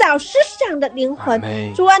寻找世上的灵魂。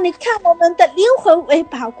主啊，你看我们的灵魂为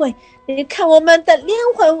宝贵，你看我们的灵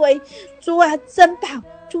魂为主啊珍宝。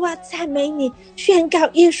主啊，赞美你，宣告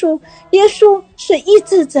耶稣是医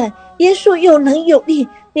治者，耶稣有能有力，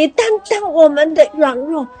你担当我们的软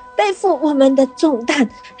弱，背负我们的重担。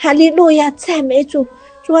哈利路亚，赞美主！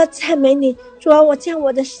主啊，赞美你，主啊，我将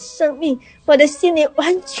我的生命、我的心灵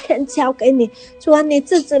完全交给你，主啊，你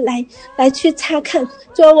自己来去查看，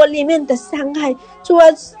主啊，我里面的伤害，主啊，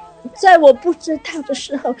在我不知道的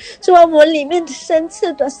时候，主啊，我里面的深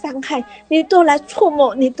切的伤害，你都来触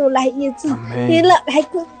摸，你都来医治，你来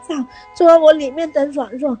光照，主啊，我里面的软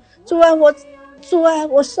弱，主啊，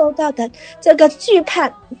我受到的这个惧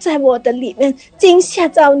怕在我的里面，惊吓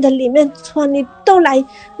在我的里面，主啊，你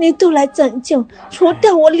都来拯救，除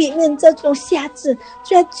掉我里面这种辖制，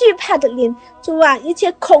主啊，惧怕的灵，主啊，一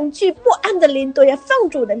切恐惧不安的灵都要奉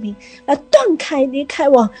主的名而断开离开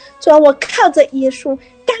我，主啊，我靠着耶稣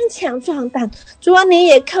刚强壮胆，主啊，你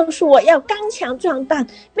也告诉我要刚强壮胆，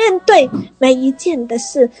面对每一件的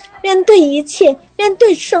事，面对一切，面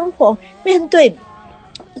对生活，面对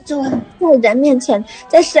主啊，在人面前，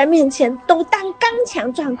在神面前都当刚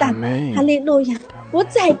强壮胆，哈利路亚，不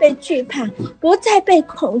再被惧怕，不再被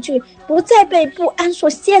恐惧，不再被不安所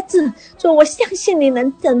限制，主，我相信你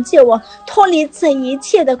能拯救我脱离这一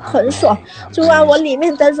切的捆锁，主啊，我里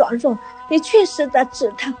面的软弱你确实的知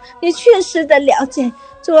道，你确实的了解，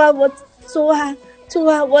主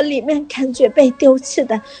啊，我里面感觉被丢弃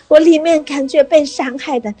的，我里面感觉被伤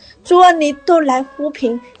害的，主啊，你都来抚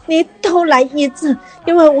平，你都来医治，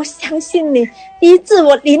因为我相信你医治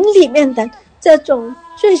我灵里面的这种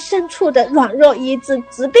最深处的软弱，医治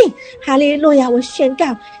疾病，哈利路亚，我宣告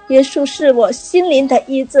耶稣是我心灵的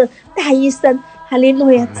医治大医生，哈利路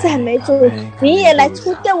亚，赞美主，你也来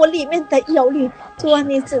除掉我里面的忧虑，主啊，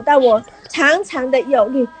你知道我常常的忧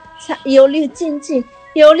虑经济，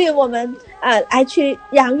忧虑我们来去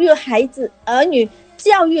养育孩子儿女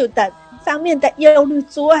教育的方面的忧虑，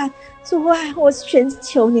主啊，我寻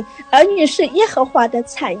求你，儿女是耶和华的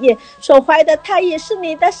产业，所怀的他也是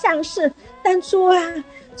你的赏赐，但主啊，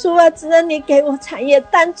只能你给我产业，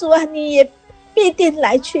但主啊，你也必定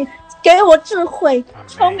来去给我智慧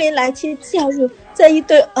聪明来去教育这一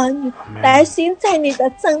对儿女，来行在你的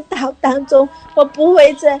正道当中，我不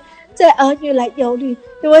会在儿女来忧虑，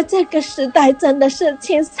因为这个时代真的是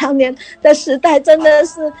青少年的时代，真的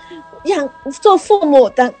是让做父母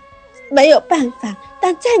的没有办法，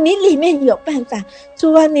但在你里面有办法，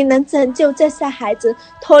主啊，你能拯救这些孩子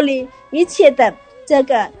脱离一切的这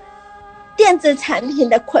个电子产品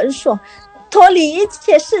的捆锁，脱离一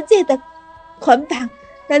切世界的捆绑，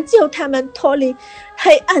能救他们脱离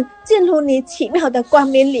黑暗，进入你奇妙的光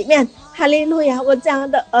明里面，哈利路亚，我这样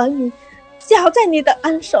的儿女交在你的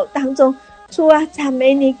恩手当中，主啊，赞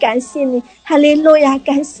美你，感谢你，哈利路亚，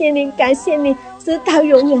感谢你，直到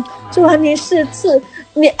永远，主啊，你是赐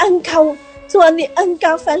你恩高，主啊，你恩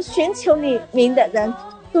高凡寻求你名的人，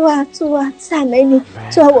主啊，赞美你，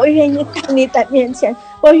主啊，我愿意到你的面前，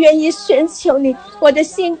我愿意寻求你，我的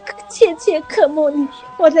心切切渴慕你，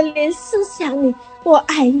我的灵思想你，我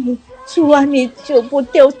爱你，主啊，你就不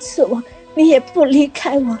丢弃我，你也不离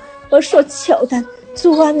开我所求的，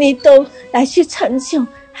主啊，你都来去成就，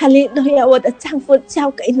哈利路亚，我的丈夫交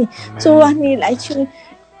给你，主啊，你来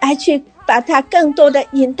去把他更多的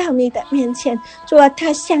引到你的面前，主啊，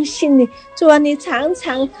他相信你，主啊，你常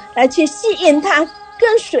常来去吸引他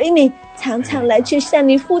跟随你，常常来去向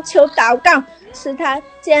你呼求祷告，使他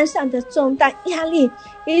肩上的重担压力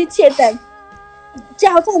一切的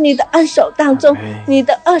交在你的恩手当中，你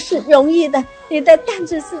的恶是容易的，你的担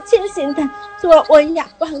子是轻省的，主啊，我仰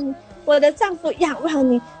望你，我的丈夫仰望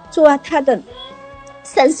你，主啊，他的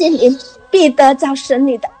身心灵必得着神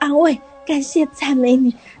你的安慰，感谢赞美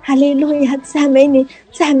你，哈利路亚，赞美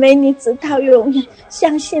你，直到永远，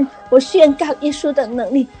相信我宣告耶稣的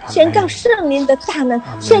能力，宣告圣灵的大能，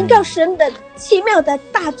宣告神的奇妙的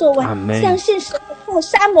大作为，相信神在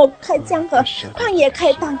沙漠开江河，旷野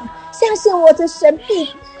开道路，相信我的神必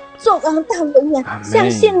作王到永远，相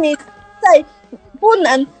信你在不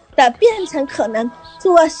能的变成可能，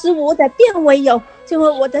主啊，使无的变为有，因为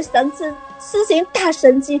我的神是施行大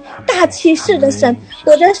神迹大奇事的神，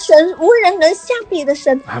我的神无人能相比的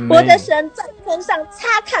神，我的神在天上察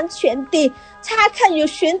看全地，察看有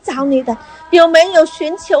寻找你的，有没有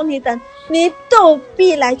寻求你的，你都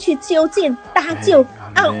必来去究竟搭救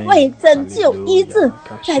安慰拯救医治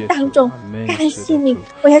在当中，感谢你，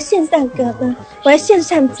我要献上歌歌，我要献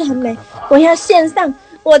上赞美，我要献上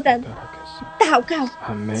我的祷告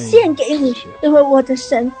献给你，因为我的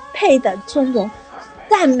神配的尊荣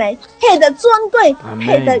赞美，配的尊贵，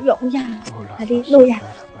配的荣耀，哈利路亚，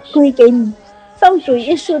归给你，奉主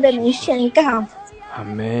耶稣的名宣告，阿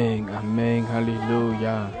们，阿们，哈利路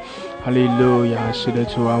亚，哈利路亚，是的，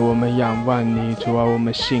主啊，我们仰望你，主啊，我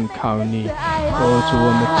们信靠你，主，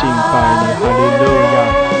我们敬拜你，哈利路亚，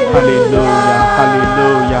哈利路亚，哈利路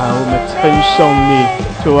亚，我们称颂你，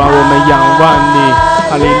主啊，我们仰望你，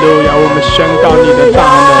哈利路亚！我们宣告你的大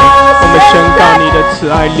能，我们宣告你的慈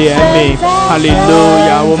爱怜悯，哈利路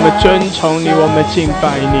亚！我们尊崇你，我们敬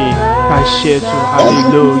拜你，感谢主，哈利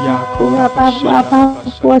路亚！阿爸，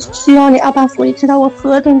我需要你，阿爸父，你知道我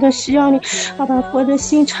何等的需要你，阿爸，我的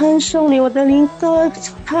心称颂你，我的灵歌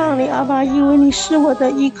唱你，阿爸，因为你是我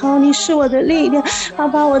的依靠，你是我的力量，阿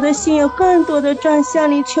爸，我的心有更多的转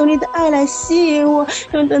向你，求你的爱来吸引我，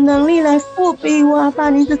用你的能力来覆庇我，阿爸，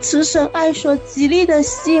你的慈神爱所极力的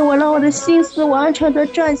吸引我，让我的心思完全的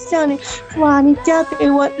转向你，主啊，你加给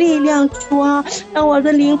我力量，主啊，让我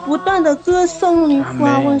的灵不断的歌颂你，主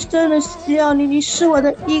啊，我真的需要你，你是我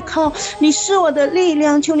的依靠，你是我的力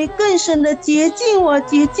量，求你更深的洁净我，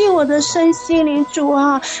洁净我的身心灵，主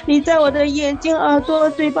啊，你在我的眼睛、耳朵、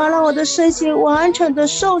嘴巴，让我的身心完全的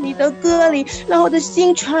受你的割礼，让我的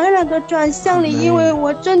心全然的转向你，因为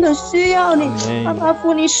我真的需要你，阿爸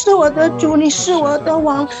父，你是我的主，你是我的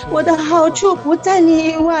王，我的好处不在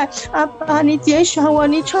你以外，阿爸，你拣选我，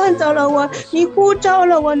你创造了我，你呼召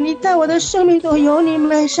了我，你在我的生命中有你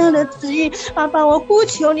美善的旨意，阿爸，我呼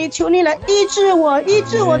求你，求你来医治我，医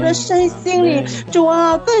治我的身心灵，主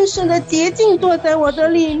啊，更深的洁净坐在我的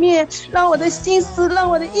里面，让我的心思，让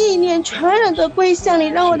我的意念全然的归向你，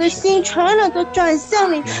让我的心全然的转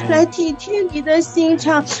向你，来体贴你的心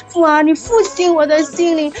肠，父啊，你复兴我的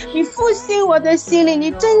心灵，你复兴我的心灵，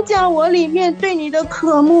你增加我里面对你的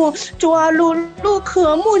渴慕，主啊，入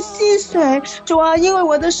渴慕溪水，主啊，因为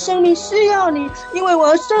我的生命需要你，因为我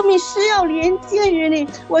的生命需要连接于你，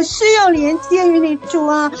我需要连接于你，主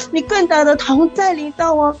啊，你更大的同在领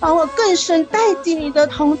到我，把我更深带进你的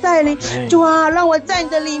同在里，主啊，让我在你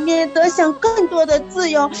的里面得享更多的自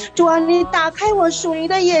由，主啊，你打开我属灵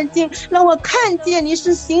的眼睛，让我看见你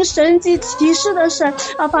是行神迹奇事的神，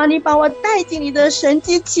阿爸，你把我带进你的神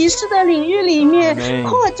迹奇事的领域里面，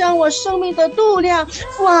扩张我生命的度量，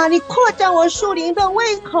父啊，你扩张我属灵的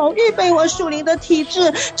胃口，预备我属灵的体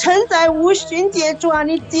质，承载无旬节，主啊，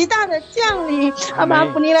你极大的降临，阿爸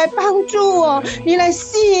父，你来帮助我，你来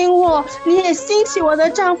吸引我，你也兴起我的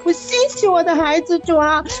丈夫，兴起我的孩子，主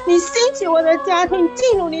啊，你兴起我的家庭，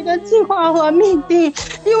进入你的计划和命定，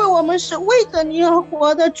因为我们是为着你而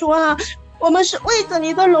活的，主啊，我们是为着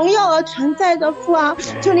你的荣耀而存在的，父啊，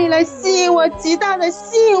求你来吸引我，极大的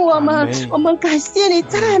吸引我们，我们感谢你，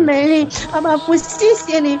赞美你，阿爸父，谢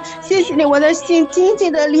谢你，谢谢你，我的心紧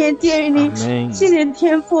紧的连接于你，谢谢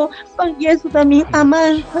天父，奉耶稣的名，阿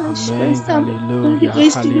门。哈利路亚，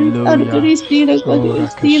哈利路亚，哈利路亚。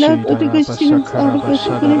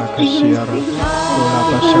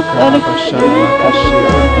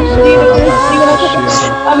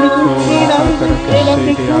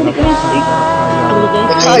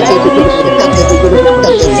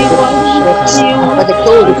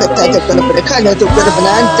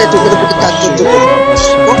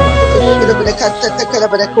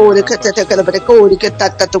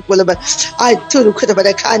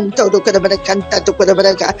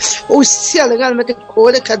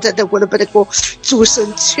主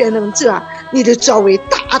神全能者，你的作为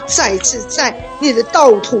大在之在，你的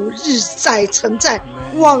道途日在成在，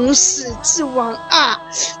往事之王啊，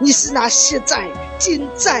你是那现在今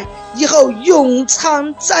在以后永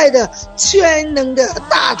常在的全能的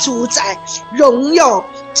大主宰，荣耀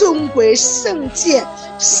尊贵圣洁，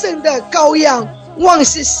圣的羔羊，万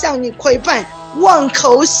事向你跪拜，万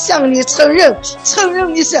口向你承认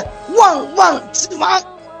你是万王之王，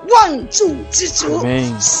万主之主，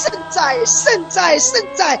圣在圣在圣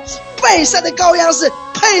在，背上的羔羊是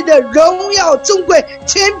配的荣耀尊贵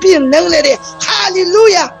天柄能力的，哈利路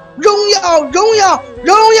亚，荣耀荣耀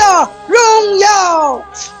荣耀荣耀，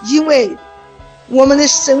因为我们的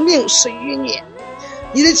生命属于你，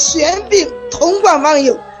你的权柄统管万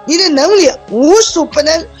有，你的能力无所不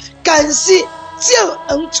能，感谢救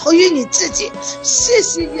恩出于你自己，谢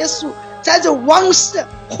谢耶稣，在这王室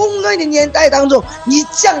混乱的年代当中，你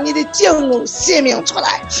将你的救恩显明出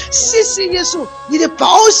来，谢谢耶稣，你的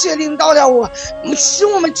宝血领导了我，使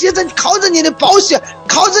我们接着靠着你的宝血，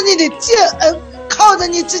靠着你的救恩，靠着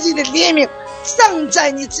你自己的怜悯，站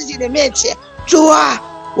在你自己的面前，主啊，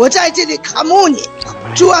我在这里卡慕你，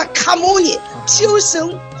主啊，卡慕你，求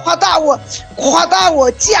神夸大我，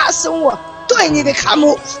加深我对你的卡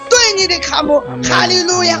慕，哈利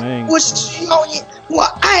路亚，我需要你，我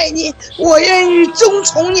爱你，我愿意尊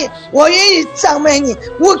崇你，我愿意赞美你，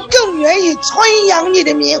我更愿意传扬你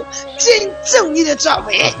的名，见证你的作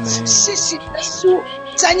为，谢谢耶稣，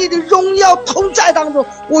在你的荣耀同在当中，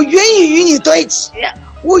我愿意与你对齐，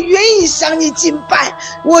我愿意向你敬拜，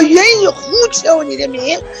我愿意呼求你的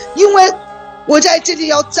名，因为我在这里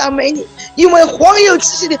要赞美你，因为黄油之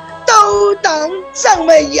心的都当赞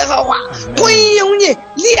美耶和华。欢迎你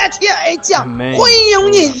裂天而降，欢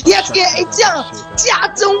迎你裂天而降，加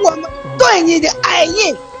增我们对你的爱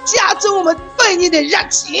意，加增我们对你的热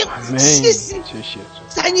情。谢谢，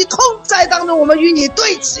在你同在当中，我们与你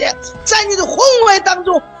对齐；在你的宏伟当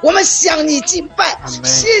中，我们向你敬拜。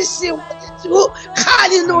谢谢我的主，哈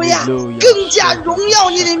利路亚！更加荣耀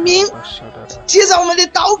你的名。接着我们的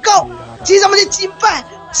祷告，接着我们的敬拜，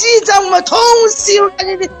接着我们同心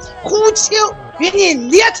人的呼求，愿你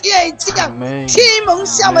裂天而降，天门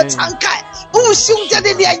向我们敞开，无穷家的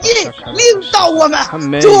涟漪领导我们。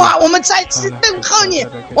主啊，我们再次等候你，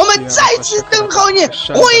我们再次等候你，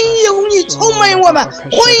欢迎你充满我们，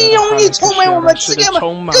欢迎你充满我们，赐给我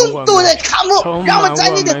们更多的看慕，让我们在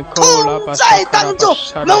你的同在当中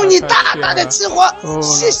蒙你大大的赐福。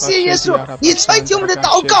谢谢耶稣，你垂听我们的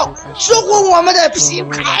祷告，守护我们的品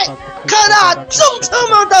牌。看到众车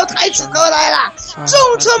们都抬起头来了，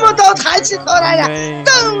众车们都抬起头来了，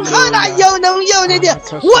等候那有能有力的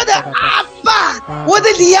我的阿爸，我的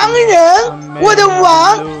良人，我的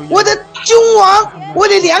王，我的君王，我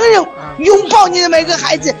的良人，拥抱你的每个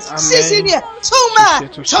孩子。谢谢你，充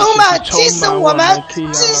满提升我们，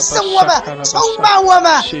提升我们，充满我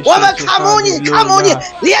们，我们看慕你，看慕你，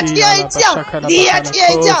裂天而降，裂天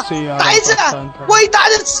而降，带着伟大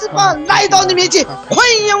的翅膀来到你面前，欢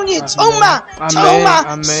迎你，充满，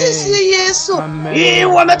谢谢耶稣与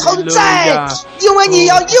我们同在，因为你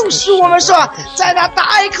要应许我们说，在那大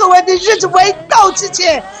爱可畏的日子未到之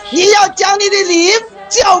前，你要将你的灵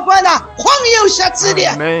浇灌那荒有下之地，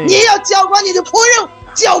你要浇灌你的仆人，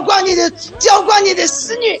浇灌你的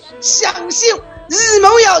使女，相信日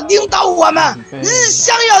蒙要领导我们，日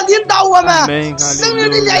香要领导我们，生日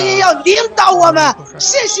的涟漪要领导我们。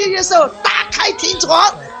谢谢耶稣，打开天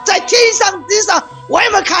窗，在天上地上我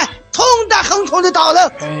们看通达横空的道路，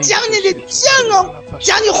将你的降恩，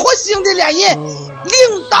将你活性的涟漪领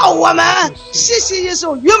导我们。谢谢耶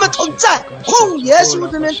稣，与我们同在，奉耶稣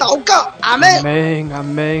的名祷告，阿门。阿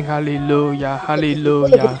门，哈利路亚，哈利路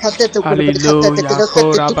亚，哈利路亚。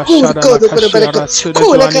库拉巴沙达拉卡西亚拉，是的，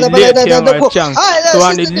主啊，你裂天而降，主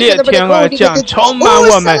啊，你裂天而降，充满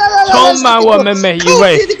我们，充满我们每一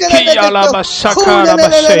位。基亚拉巴沙卡拉巴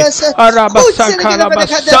塞，阿拉巴沙卡拉巴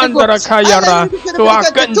山德拉卡亚拉，主啊，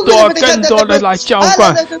更多的来浇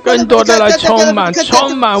灌，更多的来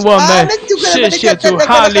充满我们。谢谢主，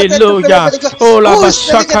哈利路亚。哦，拉巴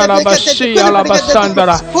沙卡拉巴西亚拉巴山德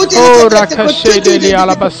拉，哦，拉卡西德里亚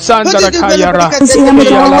拉巴山德拉卡亚拉，基亚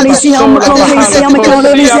拉巴苏拉巴哈拉托西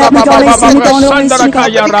亚拉巴巴巴巴山德拉卡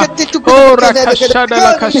亚拉，哦，拉卡沙德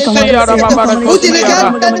拉卡西亚拉巴巴拉托西亚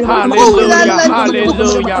拉，哈利路亚，哈利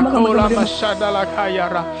路亚，哦，拉巴沙德拉卡亚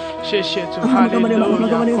拉。谢谢主，哈利路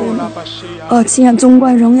亚，哦，拉巴西亚。亲爱中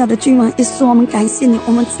冠荣耀的君王耶稣，我们感谢你，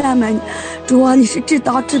我们赞美你。主啊，你是至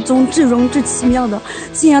高至尊至荣至奇妙的。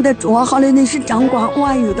亲爱的主啊，好嘞，你是掌管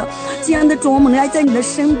万有的。亲爱的主，我们来在你的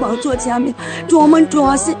圣宝座前面，主我们主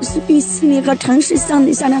啊是用心灵和诚实向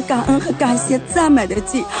你向你感恩和感谢赞美的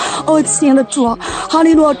祭。哦，亲爱的主啊，哈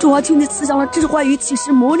利路亚，主啊，请你赐上了智慧与启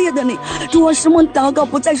示磨练的你。主啊，使我们祷告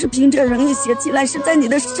不再是凭着人意写起来，是在你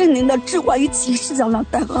的圣灵的智慧与启示上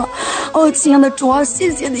祷告。哦，亲爱的主啊，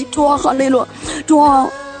谢谢你，主啊，哈利路亚，主啊。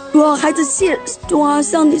主啊，孩子主啊，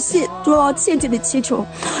向你主啊，切切的祈求，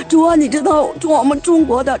主啊，你知道，主啊，我们中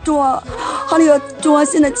国的主啊，哈利路亚，主啊，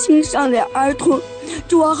现在青少年儿童。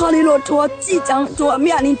主啊，哈利路亚，主啊，即将主啊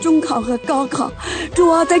面临中考和高考，主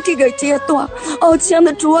啊，在这个阶段，哦，亲爱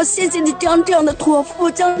的主啊，谢谢你将这样的托付，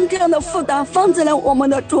将这样的负担放在了我们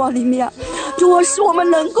的主啊里面，主啊，使我们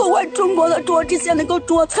能够为中国的主啊这些能够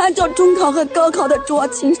主啊参加中考和高考的主啊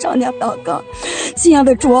青少年祷告，亲爱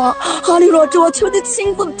的主啊，哈利路亚，主啊，求你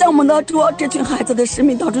亲自在我们的主啊这群孩子的生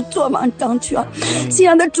命当中做满掌权，亲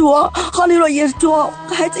爱的主啊，哈利路亚，也是主啊，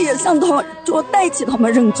孩子也向他们主啊带起他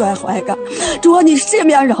们认罪悔改，主啊，你赦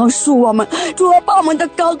免饶恕我们，主啊，把我们的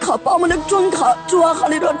高考，把我们的中考，主啊，哈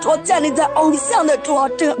利路亚，主啊，建立在偶像的主啊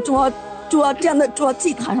主啊，这样的主啊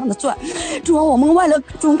祭坛上的罪，主啊，我们为了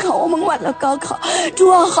中考，我们为了高考，主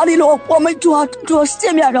啊，哈利路亚，我们主啊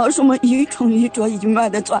赦免饶恕我们愚蠢愚拙愚昧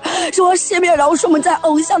的罪，主啊，赦免饶恕我们在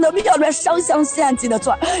偶像的面前烧香献祭的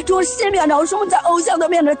罪，主啊，赦免饶恕我们在偶像的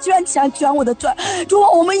面前捐钱捐物的罪，主啊，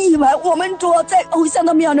我们以为我们主啊在偶像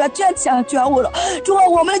的面前捐钱捐物了，主啊，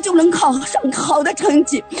我们就能考上好的成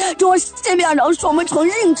绩，主啊，赦免饶恕我们从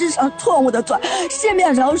认知上错误的罪，赦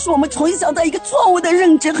免饶恕我们从小在一个错误的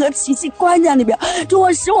认知和奇迹观念里边，主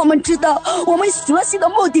啊，使我们知道我们学习的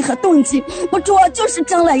目的和动机，主啊，就是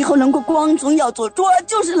将来以后能够光宗耀祖，主啊，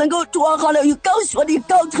就是能够主啊，好了有高学历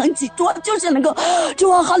高成绩，主啊，就是能够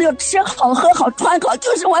主啊，好了吃好喝好穿好，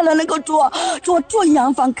就是为了能够主啊住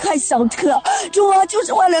洋房开小车，主啊，就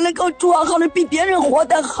是为了能够主啊，好了比别人活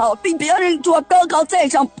得好，比别人主啊高高在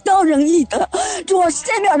上高人一等，主啊，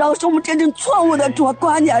赦免饶恕我们真正错误的主啊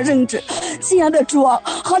观念认知。亲爱的主啊，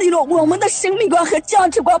哈利路，我们的生命观和价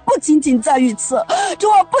值观不仅仅在于此，主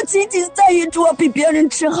啊，不仅仅在于主啊比别人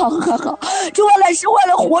吃好喝好，主啊，乃是为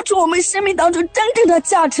了活出我们生命当中真正的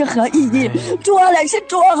价值和意义，主啊，乃是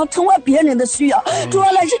主啊成为别人的需要，主啊，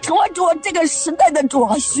乃是成为主啊这个时代的主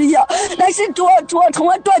啊需要，乃是主啊成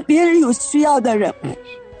为对别人有需要的人。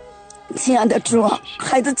亲爱的主啊，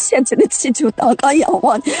孩子切切的祈求祷告仰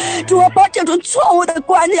望你，主啊，把这种错误的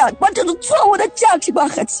观念，把这种错误的价值观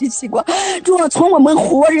和奇习观，主啊，从我们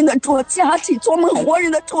活人的主家庭，从我们活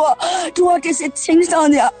人的主啊这些青少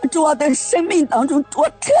年主啊的生命当中，主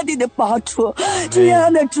啊彻底的拔出。亲爱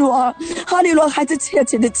的主啊，哈利路，孩子切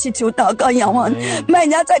切的祈求祷告仰望你。每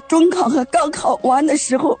年在中考和高考完的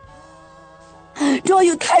时候，主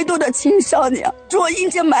有太多的青少年，主因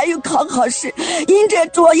着没有考好试，因着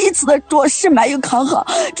主一次的主试没有考好，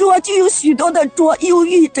主就有许多的主忧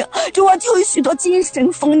郁症，主就有许多精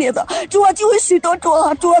神分裂的，主就有许多主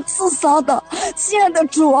自杀的。亲爱的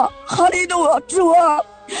主啊，哈利路亚，主啊，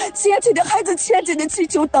切切的孩子切切的祈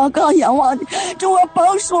求祷告仰望你，主啊，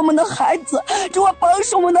保守我们的孩子，主啊，保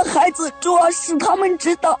守我们的孩子，主啊，使他们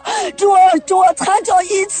知道，主啊参加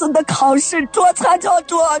一次的考试，主啊参加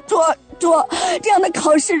主这样的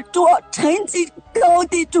考试，主成绩高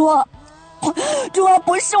的主啊，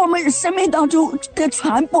不是我们生命当中的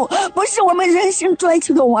全部，不是我们人生追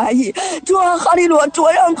求的唯一。主啊，哈利路亚，主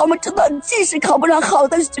让他们知道，即使考不上好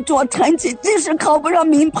的成绩，即使考不上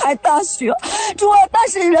名牌大学，主啊，但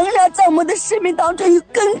是仍然在我们的生命当中有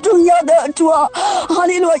更重要的主啊，哈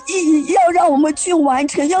利路亚意义，要让我们去完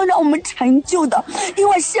成，要让我们成就的。因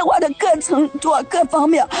为社会的各层主啊各方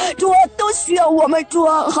面，主啊都需要我们主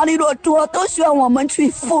啊，哈利路亚，主啊都需要我们去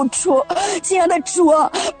付出。亲爱的主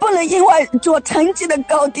啊，不能因为主成绩的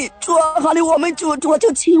高低，主啊，哈利，我们主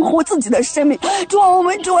就轻忽自己的生命，主啊，我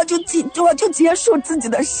们主就结束自己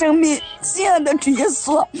的生命。亲爱的主耶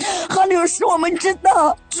稣，哈利，使我们知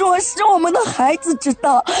道，主，使我们的孩子知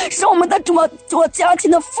道，使我们的主家庭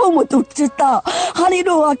的父母都知道，哈利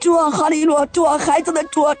路亚，主啊，哈利路亚，主啊，孩子的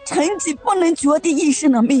成绩不能决定一生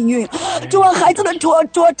的命运，主啊，孩子的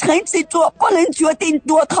成绩不能决定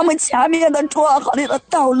他们前面的哈利的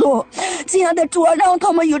道路。亲爱的主啊，让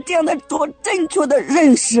他们有这样的正确的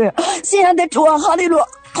认识。亲爱的主啊，哈利路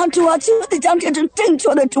亚，主啊，就得将这种正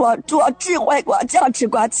确的主啊智慧观、价值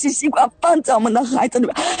观、奇习观放在我们的孩子里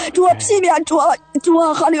面。主啊，避免主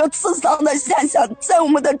啊哈利路亚自杀的现象在我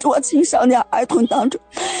们的青少年儿童当中。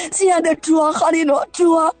亲爱的主啊，哈利路亚，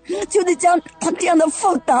主啊，就得将他这样的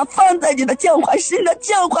负担放在你的教会，使你的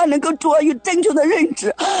教会能够有正确的认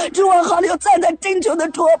知。主啊，哈利路亚，站在正确的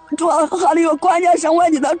主啊哈利路亚观念上为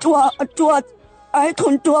你的主啊儿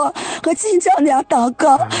童和青少年祷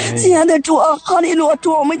告。亲爱的主啊，哈利路亚，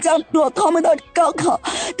主，我们将他们的高考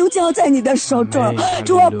都交在你的手中，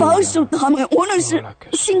主啊，保守他们，无论是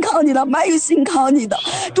信靠你的没有信靠你的，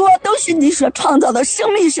主啊，都是你所创造的，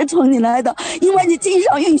生命是从你来的，因为你经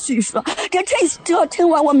常允许说，这成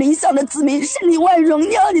为我名下的子民，是你为荣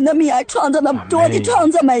耀你的名而创造的。主啊，你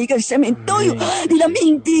创造每一个生命都有你的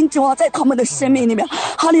命定，主啊，在他们的生命里面。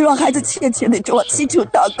哈利路亚，孩子切切的主啊祈求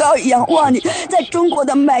祷告仰望你，在中国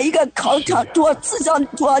的每一个考场，主啊，赐下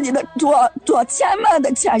你的主千万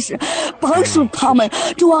的前世，保守他们，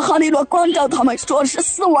主啊，哈利路亚，光照他们，说是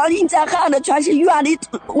死亡临在汉的全是远离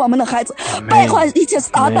我们的孩子，败坏一切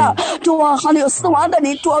撒旦，主啊，哈利路亚，死亡的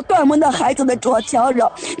灵，主啊，对我们的孩子的搅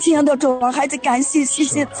扰。亲爱的主啊，孩子感谢谢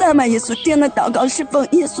谢赞美耶稣，这样的祷告是奉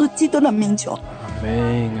耶稣基督的名求。阿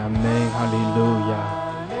门，阿门，哈利路亚，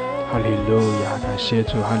哈利路亚，感谢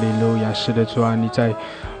主，哈利路亚。是的，主啊，你在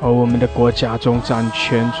我们的国家中掌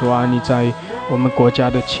权，主啊，你在我们国家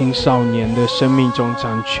的青少年的生命中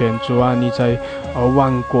掌权，主啊，你在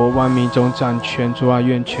万国万民中掌权，主啊，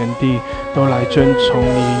愿全地都来尊崇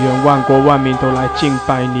你，愿万国万民都来敬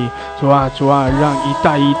拜你，主啊，主啊，让一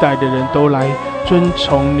代一代的人都来尊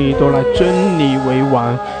崇你，都来尊你为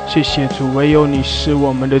王。谢谢主，唯有你是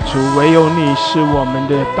我们的主，唯有你是我们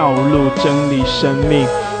的道路、真理、生命。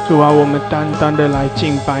主啊，我们单单的来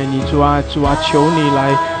敬拜你，主啊，主啊，求你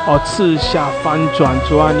来赐下翻转，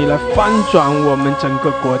主啊，你来翻转我们整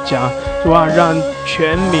个国家，主啊，让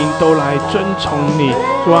全民都来尊崇你，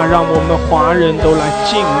主啊，让我们华人都来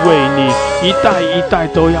敬畏你，一代一代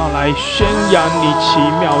都要来宣扬你奇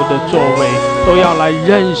妙的作为，都要来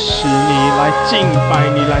认识你，来敬拜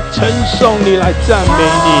你，来称颂你，来赞美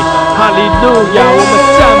你。哈利路亚，我们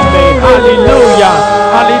赞美，哈利路亚，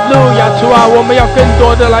哈利路亚。主啊，我们要更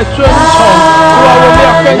多的来尊崇，主啊，我们要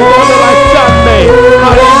更多的来赞美，哈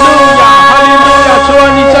利路亚，哈利路亚。主啊，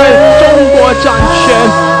你在中国掌权，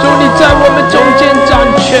主你在我们中间掌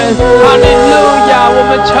权，哈利路亚，我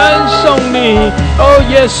们称颂你。哦，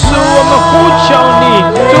耶稣，我们呼求你，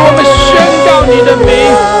主，我们宣告你的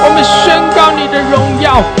名，我们宣告你的荣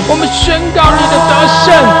耀，我们宣告你的得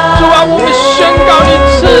胜。主啊，我们宣告你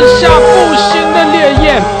赐下复兴的烈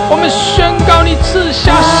焰，我们宣告你赐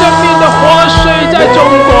下生命的活水在中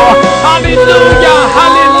国。哈利路亚，哈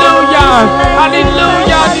利路亚，哈利路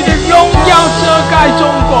亚，你的荣耀遮盖中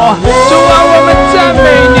国。主啊，我们赞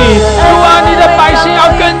美你，主啊，你的百姓要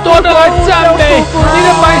更多的来赞美，你的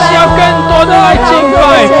百姓要更多的来敬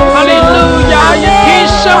拜。哈利路亚，也提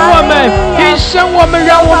升我们，提升我们，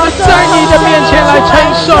让我们在你的面前来称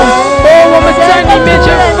颂。哦，我们在你面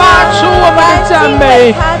前发出我们的赞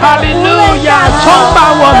美。哈利路亚，充满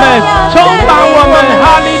我们，充满我们。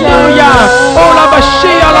哈利路亚，哦，拉巴西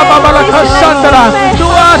亚拉巴巴拉卡桑德拉，主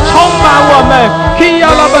啊，充满我们。基亚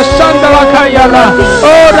拉巴桑德拉卡亚拉，哦，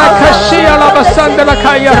拉卡西亚拉巴桑德拉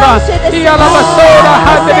卡亚拉，基亚拉巴索拉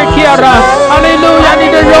哈德的基亚拉。哈利路亚，你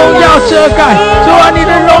的荣耀遮盖，主啊，你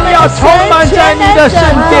的荣耀充满在你的圣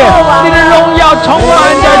殿，你的荣耀充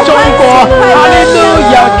满在中国。哈利路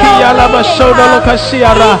亚，基亚拉巴索拉卡西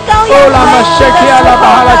亚拉，哦，拉巴谢基亚拉巴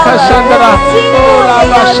哈拉卡桑德拉，哦，拉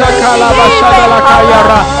巴沙卡拉巴沙德拉卡亚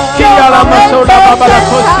拉，基亚拉巴索拉巴巴拉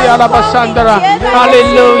科西亚拉巴桑德拉。哈利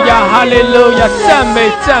路亚，哈利路亚，赞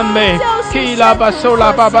美赞美，基拉巴索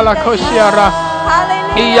拉巴巴拉科西亚拉，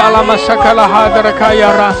基亚拉马沙卡拉哈德拉卡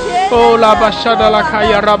亚拉。哦，拉巴沙德拉卡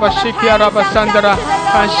亚拉巴西基亚拉巴桑德拉，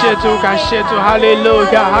感谢主，感谢主，哈利路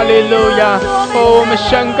亚，哈利路亚。哦，我们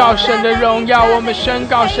宣告神的荣耀，我们宣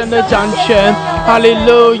告神的掌权，哈利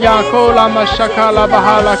路亚。哦，拉玛沙卡拉巴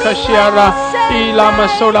哈拉卡西亚拉，伊拉玛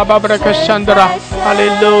索拉巴巴拉卡桑德拉，哈利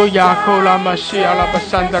路亚。哦，拉玛西亚拉巴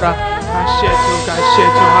桑德拉，感谢主，感谢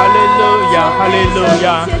主，哈利路亚，哈利路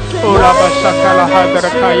亚。哦，拉巴沙卡拉哈德拉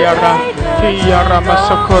卡亚拉。亚拉巴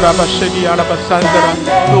索库拉巴西基亚拉巴桑德拉，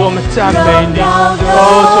主我们赞美你，哦，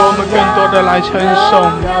主我们更多的来称颂，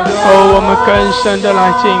哦，我们更深的来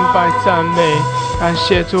敬拜赞美，感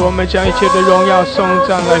谢主，我们将一切的荣耀颂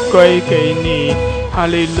赞来归给你，哈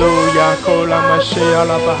利路亚，库拉玛西亚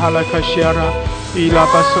拉巴哈拉卡西亚拉，伊拉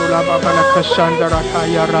巴索拉巴巴拉卡桑德拉卡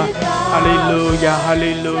亚拉，哈利路亚，哈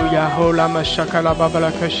利路亚，呼拉玛沙卡拉巴巴拉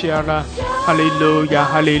卡西亚拉，哈利路亚，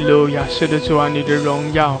哈利路亚，是的，主啊，你的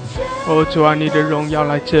荣耀。哦，主啊，你的荣耀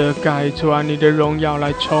来遮盖，主啊，你的荣耀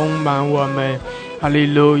来充满我们。哈利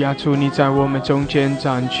路亚，主你在我们中间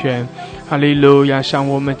掌权。哈利路亚，向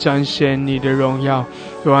我们彰显你的荣耀，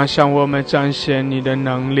主啊，向我们彰显你的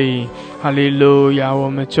能力。哈利路亚，我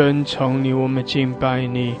们尊崇你，我们敬拜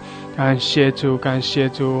你。感谢主，感谢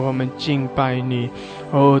主，我们敬拜你。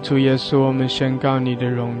哦，主耶稣，我们宣告你的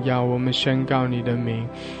荣耀，我们宣告你的名。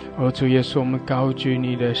哦，主耶稣，我们高举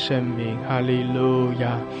你的圣名。哈利路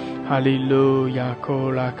亚。哈利路亚，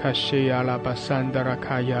库拉卡西亚拉巴桑德拉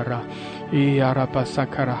卡亚拉，伊亚拉巴萨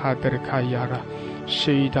卡拉哈德卡亚拉，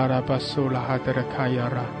西达拉巴苏拉哈德卡亚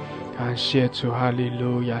拉。感谢主，哈利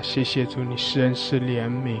路亚，谢谢主，你施恩施怜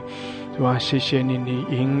悯，主啊，谢谢你，你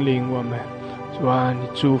引领我们，主啊，你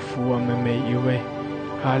祝福我们每一位。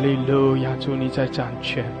哈利路亚，主你在掌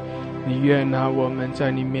权，你悦纳我们在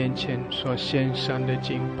你面前所献上的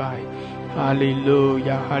敬拜。哈利路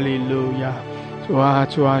亚，哈利路亚。主啊，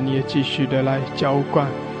主啊，你也继续的来浇灌，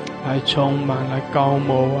来充满，来高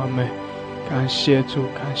摩我们。感谢主，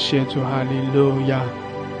感谢主，哈利路亚，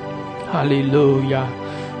哈利路亚。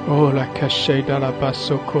哦，拉卡西达拉巴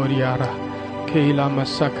索科利亚拉，克拉马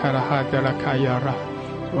萨卡拉哈德拉卡亚拉。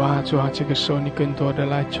主啊，主啊，这个时候你更多的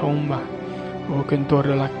来充满，哦，更多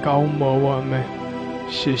的来高摩我们。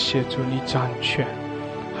谢谢主，你掌权。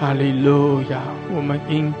哈利路亚，我们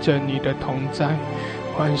因着你的同在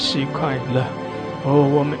欢喜快乐。哦，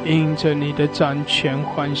我们因着你的掌权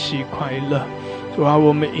欢喜快乐，主啊，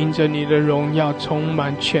我们因着你的荣耀充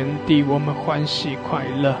满全地，我们欢喜快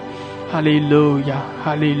乐。哈利路亚，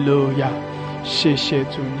哈利路亚，谢谢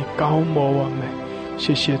主，你高摩我们，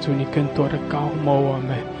谢谢主，你更多的高摩我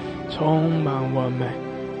们，充满我们。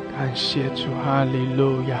感谢主，哈利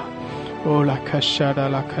路亚。哦，拉卡沙达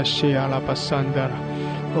拉卡西亚拉巴桑德拉，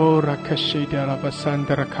哦，拉卡西达拉巴桑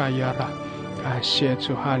德拉卡亚拉。感谢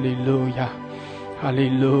主，哈利路亚。哈利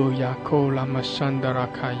路亚，库拉玛桑德拉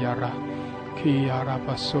卡亚拉，基亚拉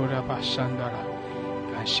巴苏拉巴桑德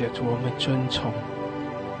拉。感谢主，我们尊崇，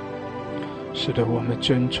是的，我们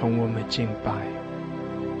尊崇，我们敬拜。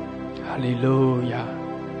哈利路亚！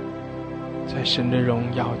在神的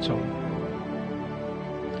荣耀中，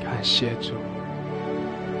感谢主，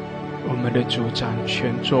我们的主掌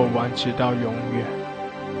权做完直到永远。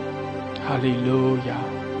哈利路亚！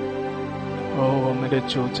哦，我们的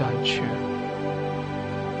主掌权，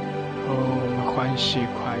哦，我们欢喜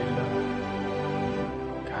快乐，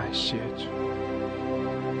感谢主。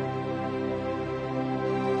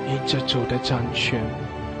因着主的掌权，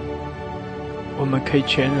我们可以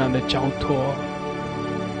全然的交托，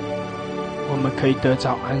我们可以得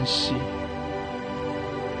着安息。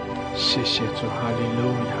谢谢主，哈利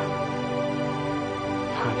路亚，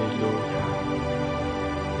哈利路亚。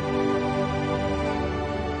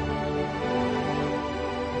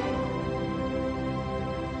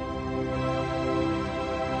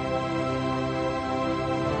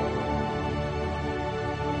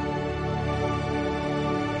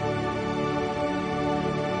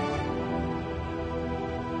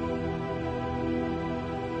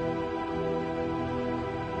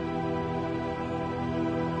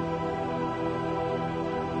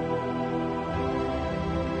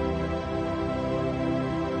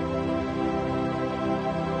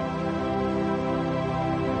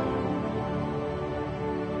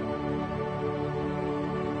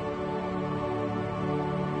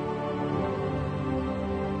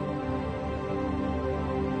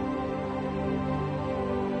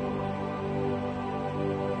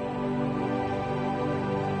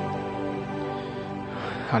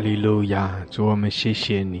哈利路亚！主，我们谢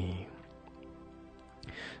谢你。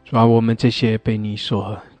主啊，我们这些被你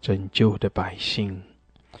所拯救的百姓，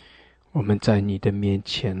我们在你的面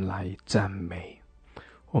前来赞美，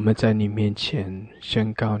我们在你面前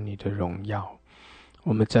宣告你的荣耀，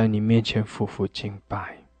我们在你面前匍匐敬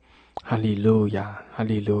拜。哈利路亚，哈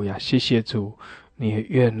利路亚！谢谢主，你也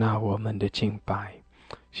悦纳我们的敬拜。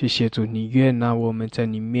谢谢主，你悦纳我们在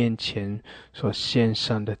你面前所献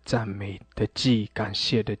上的赞美的祭，感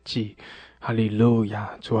谢的祭。哈利路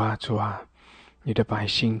亚！主啊，主啊，你的百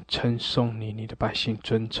姓称颂你，你的百姓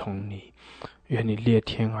尊崇你。愿你裂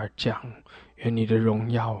天而降，愿你的荣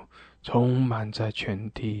耀充满在全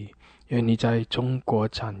地，愿你在中国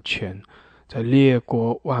掌权，在列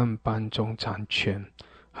国万邦中掌权。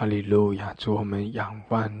哈利路亚！主，我们仰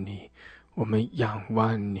望你，我们仰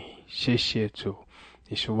望你。谢谢主，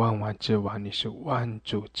你是万王之王，你是万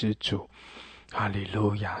主之主。哈利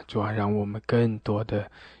路亚！主啊，让我们更多的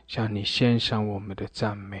向你献上我们的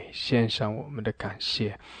赞美，献上我们的感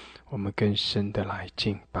谢，我们更深的来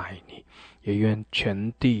敬拜你。也愿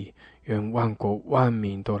全地，愿万国万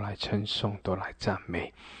民都来称颂，都来赞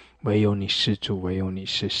美。唯有你是主，唯有你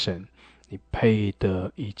是神，你配得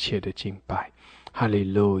一切的敬拜。哈利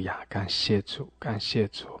路亚！感谢主，感谢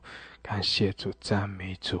主，感谢主，赞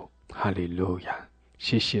美主。哈利路亚！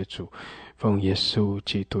谢谢主，奉耶稣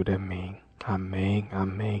基督的名，阿们，阿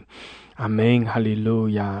们，阿们，哈利路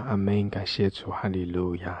亚，阿们，感谢主，哈利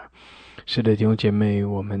路亚。是的，弟兄姐妹，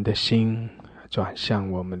我们的心转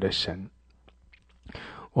向我们的神，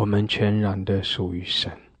我们全然的属于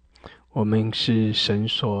神，我们是神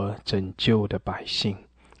所拯救的百姓，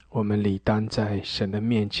我们理当在神的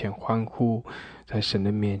面前欢呼，在神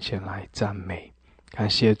的面前来赞美。感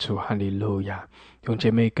谢主，哈利路亚。弟兄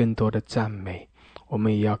姐妹，更多的赞美，我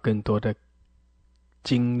们也要更多的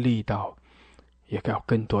经历到，也要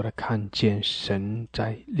更多的看见神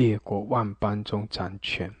在列国万邦中掌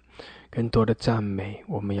权。更多的赞美，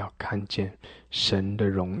我们要看见神的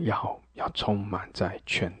荣耀要充满在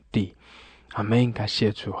全地。阿们，感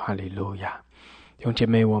谢主，哈利路亚。弟兄姐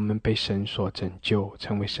妹，我们被神所拯救，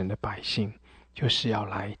成为神的百姓，就是要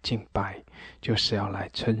来敬拜，就是要来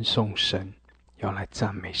称颂神，要来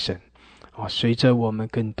赞美神。随着我们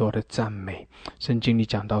更多的赞美，圣经里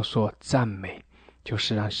讲到说，赞美就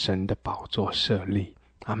是让神的宝座设立。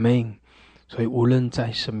阿们。所以无论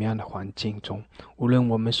在什么样的环境中，无论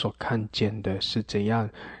我们所看见的是怎样，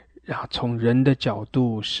从人的角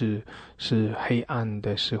度是黑暗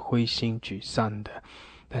的，是灰心沮丧的，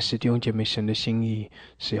但是弟兄姐妹，神的心意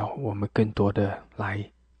是要我们更多的来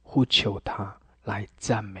呼求他，来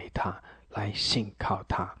赞美他，来信靠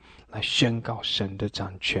他，来宣告神的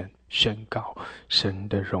掌权，宣告神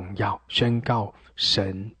的荣耀，宣告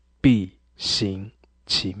神必行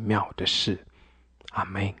奇妙的事。阿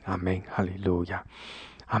们，阿们，哈利路亚，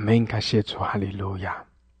阿们，感谢主，哈利路亚。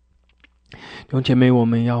弟兄姐妹，我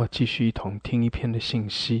们要继续一同听一篇的信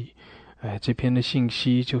息。这篇的信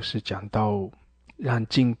息就是讲到让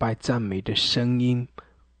敬拜赞美的声音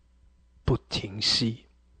不停息。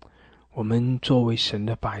我们作为神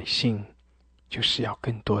的百姓，就是要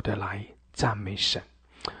更多的来赞美神，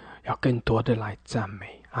要更多的来赞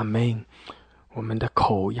美。阿们。我们的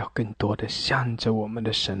口要更多的向着我们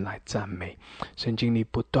的神来赞美。圣经里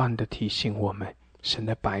不断的提醒我们，神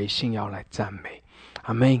的百姓要来赞美。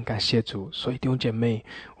阿们，感谢主。所以弟兄姐妹，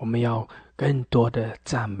我们要更多的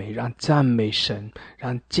赞美，让赞美神，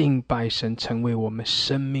让敬拜神成为我们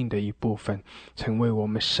生命的一部分，成为我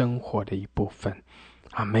们生活的一部分。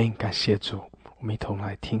阿们，感谢主。我们一同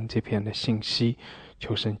来听这篇的信息，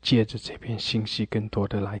求神借着这篇信息更多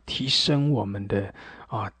的来提升我们的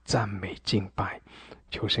赞美敬拜。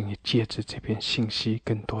求神也借着这篇信息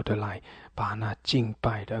更多的来把那敬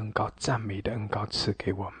拜的恩膏、赞美的恩膏赐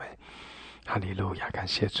给我们。哈利路亚，感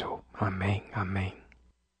谢主。阿们，阿们。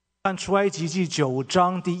看出埃及记9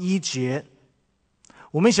章第1节，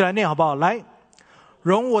我们一起来念好不好？来，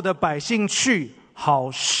容我的百姓去，好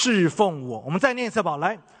侍奉我。我们再念一次吧。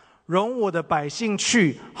来，容我的百姓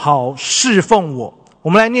去，好侍奉我。我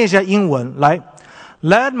们来念一下英文。来，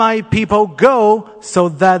 Let my people go so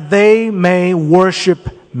that they may worship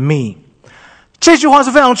me。 这句话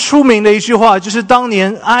是非常出名的一句话，就是当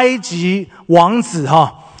年埃及王子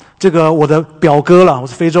这个我的表哥了，我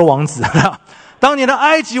是非洲王子。当年的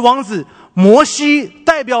埃及王子摩西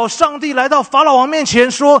代表上帝来到法老王面前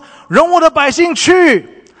说，容我的百姓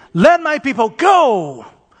去， Let my people go，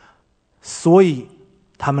 所以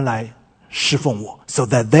他们来侍奉我， so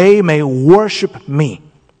that they may worship me。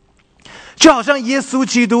 就好像耶稣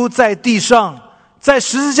基督在地上，在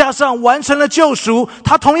十字架上完成了救赎，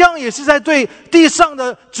他同样也是在对地上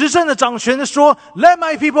的执政的掌权的说， Let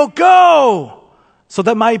my people go， so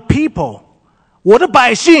that my people， 我的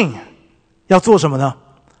百姓要做什么呢？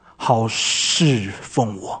好侍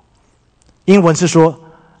奉我。英文是说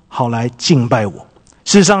好来敬拜我。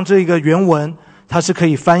事实上这个原文它是可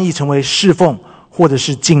以翻译成为侍奉或者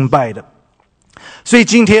是敬拜的。所以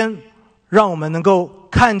今天让我们能够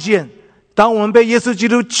看见，当我们被耶稣基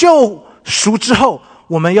督救赎之后，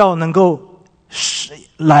我们要能够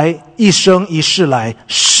来一生一世来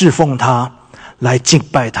侍奉他，来敬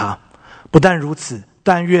拜他。不但如此，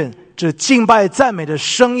但愿这敬拜赞美的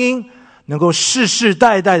声音能够世世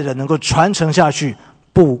代代的能够传承下去，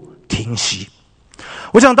不停息。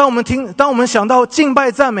我想当我们想到敬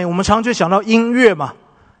拜赞美，我们常就想到音乐嘛，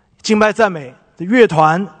敬拜赞美的乐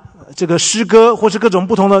团，这个诗歌或是各种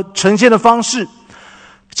不同的呈现的方式。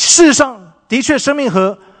事实上的确生命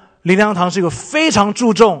河灵粮堂是一个非常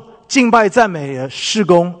注重敬拜赞美的事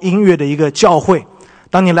工音乐的一个教会。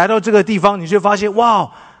当你来到这个地方，你就发现哇，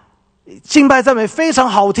敬拜赞美非常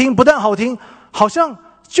好听，不但好听，好像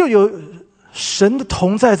就有神的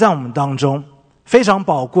同在在我们当中，非常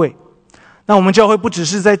宝贵。那我们教会不只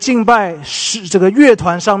是在敬拜这个乐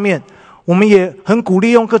团上面，我们也很鼓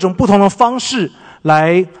励用各种不同的方式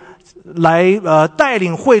来带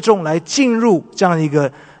领会众来进入这样的一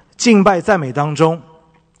个敬拜赞美当中。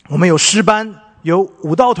我们有诗班，有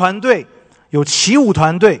舞蹈团队，有起舞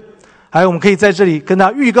团队，还有我们可以在这里跟大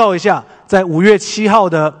家预告一下，在5月7号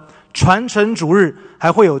的传承主日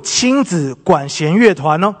还会有亲子管弦乐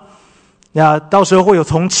团哦。那到时候会有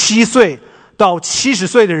从7岁到70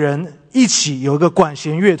岁的人一起有一个管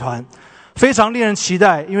弦乐团，非常令人期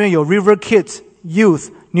待，因为有 River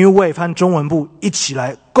Kids、Youth、New Wave 和中文部一起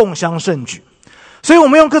来共襄盛举。所以我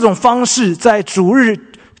们用各种方式在主日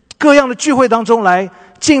各样的聚会当中来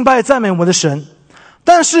敬拜赞美我们的神。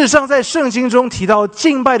但事实上在圣经中提到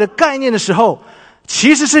敬拜的概念的时候，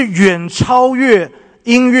其实是远超越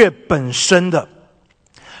音乐本身的。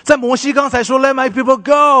在摩西刚才说 Let my people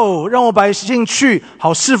go， 让我百姓去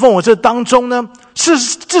好侍奉我，这当中呢，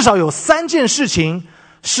至少有3件事情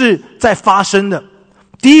是在发生的。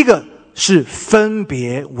第一个是分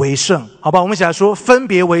别为圣，好吧，我们一起来说分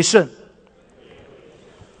别为圣。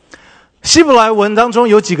希伯来文当中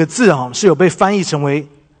有几个字是有被翻译成为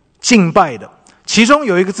敬拜的，其中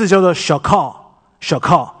有一个字叫做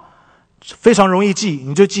shakal， 非常容易记，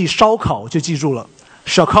你就记烧烤就记住了。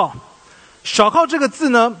shakal 这个字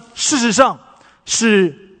呢，事实上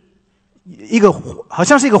是一个好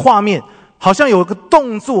像是一个画面，好像有一个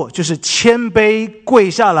动作，就是谦卑跪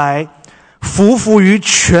下来服服于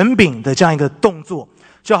权柄的这样一个动作。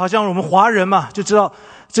就好像我们华人嘛，就知道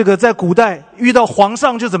这个在古代遇到皇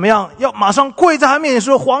上就怎么样，要马上跪在他面前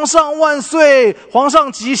说皇上万岁，皇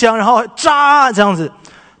上吉祥，然后扎这样子。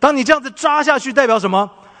当你这样子扎下去代表什么？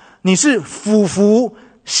你是俯伏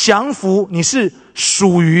降服，你是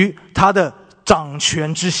属于他的掌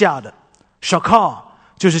权之下的。shakal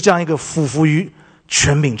就是这样一个俯伏于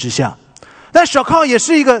权柄之下。但shakal也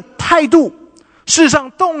是一个态度，事实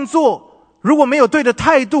上动作如果没有对的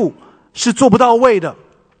态度是做不到位的。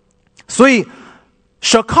所以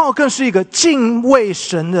shakal更是一个敬畏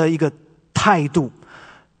神的一个态度。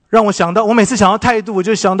让我想到，我每次想到态度，我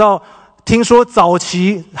就想到听说早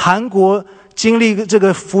期韩国经历这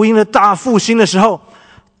个福音的大复兴的时候，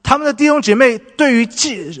他们的弟兄姐妹对于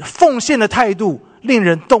奉献的态度令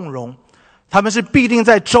人动容。他们是必定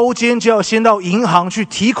在周间就要先到银行去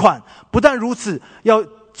提款，不但如此，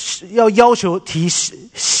要求提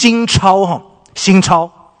新钞。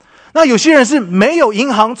那有些人是没有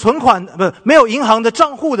银行存款，没有银行的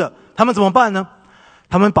账户的，他们怎么办呢？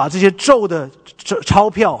他们把这些皱的钞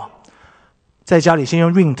票在家里先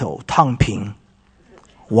用熨斗烫平，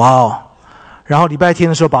哇哦！然后礼拜天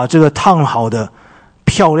的时候把这个烫好的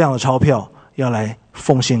漂亮的钞票要来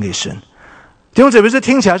奉献给神。弟兄姐妹，这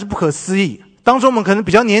听起来是不可思议。当中我们可能比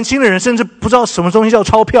较年轻的人甚至不知道什么东西叫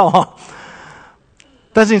钞票哈。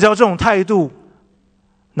但是你知道这种态度，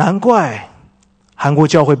难怪韩国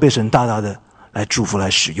教会被神大大的来祝福来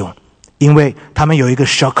使用，因为他们有一个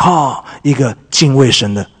shakal， 一个敬畏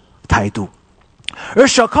神的态度。而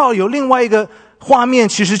shakal 有另外一个画面，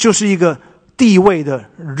其实就是一个地位的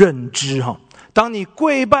认知哈。当你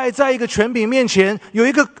跪拜在一个权柄面前，有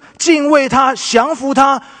一个敬畏他、降服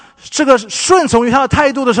他、这个顺从于他的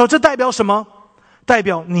态度的时候，这代表什么？代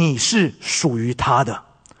表你是属于他的，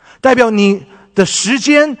代表你的时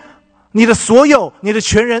间、你的所有、你的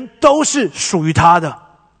全人都是属于他的。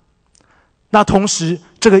那同时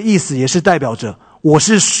这个意思也是代表着我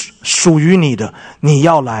是属于你的，你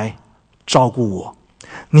要来照顾我，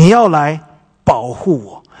你要来保护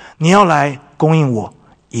我，你要来供应我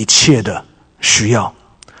一切的需要。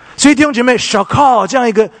所以弟兄姐妹，小靠这样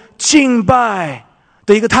一个敬拜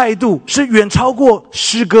的一个态度是远超过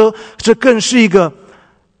诗歌，这更是一个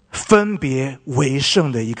分别为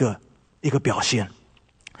圣的一个表现。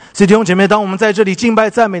所以弟兄姐妹，当我们在这里敬拜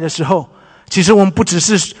赞美的时候，其实我们不只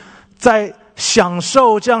是在享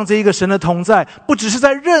受这样子一个神的同在，不只是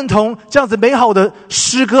在认同这样子美好的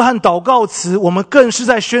诗歌和祷告词，我们更是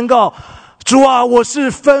在宣告，主啊，我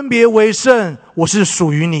是分别为圣，我是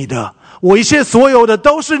属于你的，我一切所有的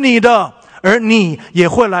都是你的，而你也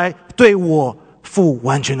会来对我负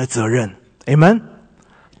完全的责任。 Amen。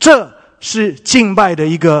 这是敬拜的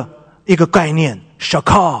一个概念，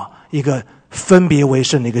 shakal， 一个分别为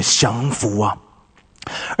圣的一个降服啊。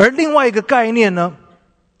而另外一个概念呢，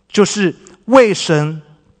就是为神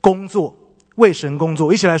工作。为神工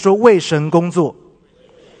作，一起来说，为神工作。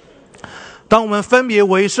当我们分别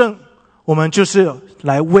为圣，我们就是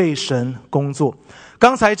来为神工作。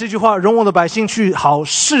刚才这句话，容我的百姓去好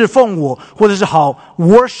侍奉我，或者是好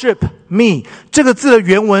worship me， 这个字的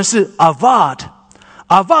原文是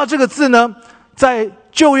avad。avad 这个字呢，在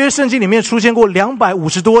旧约圣经里面出现过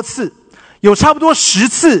250多次，有差不多10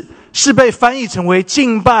次是被翻译成为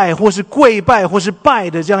敬拜或是跪拜或是拜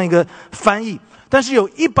的这样一个翻译，但是有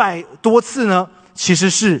100多次呢，其实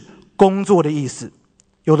是工作的意思。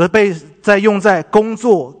有的被再用在工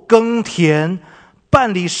作、耕田、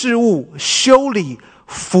办理事务、修理、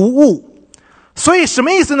服务。所以什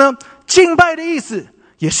么意思呢？敬拜的意思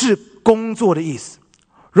也是工作的意思。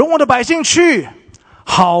容我的百姓去，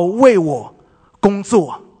好为我工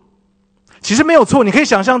作。其实没有错，你可以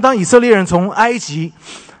想象，当以色列人从埃及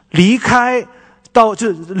离开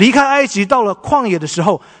埃及到了旷野的时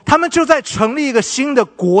候，他们就在成立一个新的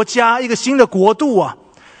国家，一个新的国度啊。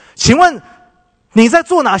请问你在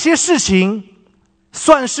做哪些事情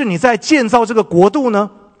算是你在建造这个国度呢？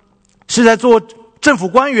是在做政府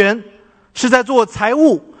官员，是在做财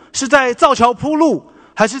务，是在造桥铺路，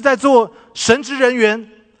还是在做神职人员？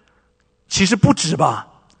其实不止吧。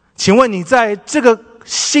请问你在这个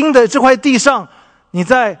新的这块地上，你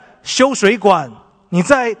在修水管，你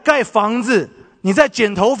在盖房子，你在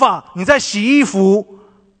剪头发，你在洗衣服，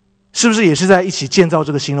是不是也是在一起建造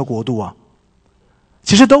这个新的国度啊？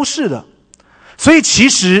其实都是的。所以其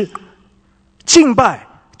实敬拜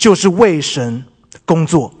就是为神工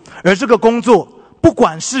作，而这个工作不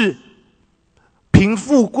管是贫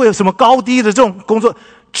富贵什么高低的这种工作，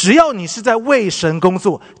只要你是在为神工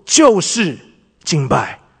作，就是敬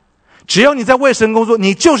拜。只要你在为神工作，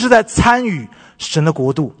你就是在参与神的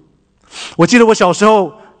国度。我记得我小时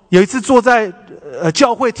候有一次坐在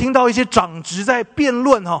教会，听到一些长执在辩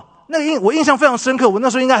论哈，我印象非常深刻。我那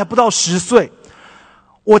时候应该还不到10岁，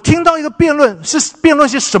我听到一个辩论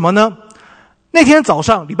些什么呢？那天早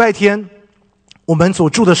上礼拜天，我们所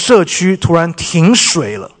住的社区突然停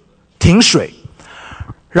水。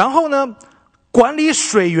然后呢，管理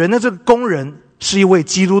水源的这个工人是一位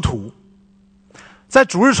基督徒。在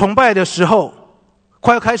主日崇拜的时候，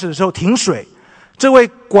快要开始的时候停水，这位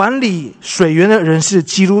管理水源的人是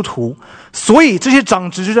基督徒，所以这些长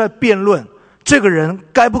执就在辩论，这个人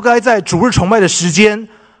该不该在主日崇拜的时间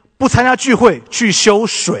不参加聚会，去修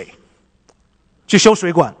水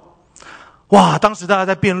管。哇，当时大家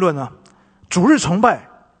在辩论啊，主日崇拜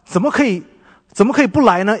怎么可以怎么可以不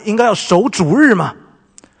来呢？应该要守主日嘛。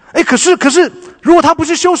可是如果他不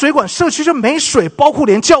去修水管，社区就没水，包括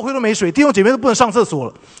连教会都没水，弟兄姐妹都不能上厕所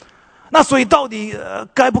了。那所以到底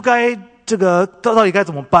该不该到底该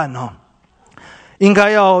怎么办呢？应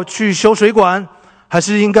该要去修水管，还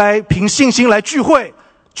是应该凭信心来聚会，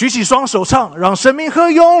举起双手唱让生命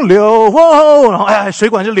河涌流，然后水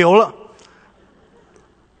管就流了。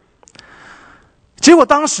结果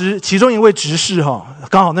当时其中一位执事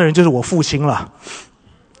刚好那人就是我父亲了，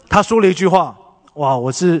他说了一句话，哇，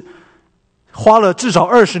我是花了至少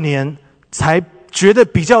20年才觉得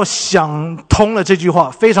比较想通了这句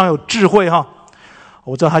话，非常有智慧哈。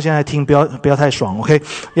我知道他现在听不要太爽 ，OK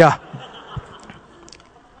呀。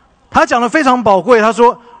他讲的非常宝贵，他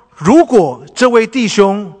说如果这位弟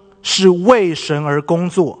兄是为神而工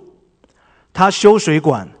作，他修水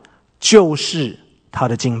管就是他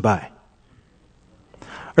的敬拜，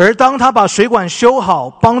而当他把水管修好，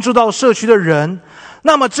帮助到社区的人，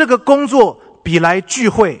那么这个工作比来聚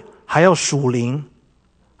会还要属灵，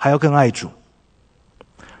还要更爱主。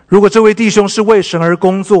如果这位弟兄是为神而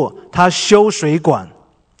工作，他修水管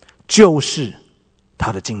就是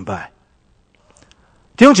他的敬拜。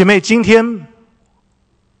弟兄姐妹，今天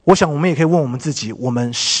我想我们也可以问我们自己，我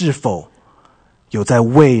们是否有在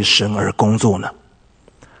为神而工作呢？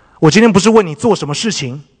我今天不是问你做什么事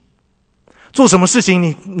情，做什么事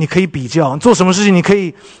情你可以比较，做什么事情你可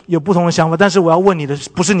以有不同的想法，但是我要问你的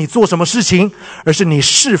不是你做什么事情，而是你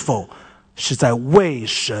是否是在为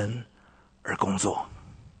神而工作。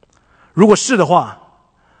如果是的话，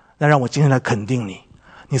那让我今天来肯定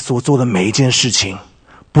你所做的每一件事情，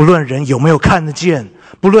不论人有没有看得见，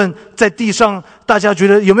不论在地上大家觉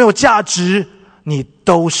得有没有价值，你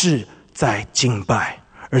都是在敬拜，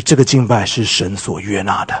而这个敬拜是神所悦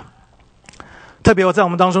纳的。特别在我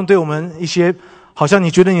们当中，对我们一些好像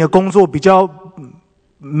你觉得你的工作比较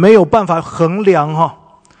没有办法衡量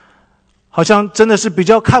好像真的是比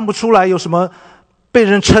较看不出来有什么被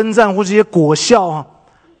人称赞或这些果效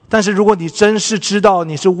但是如果你真是知道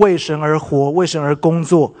你是为神而活，为神而工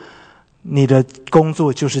作，你的工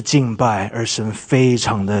作就是敬拜，而神非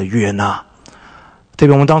常的悦纳。特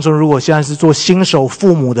别我们当中如果现在是做新手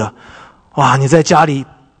父母的，哇，你在家里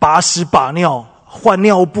把屎把尿换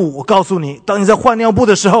尿布，我告诉你，当你在换尿布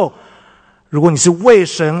的时候，如果你是为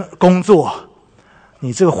神工作，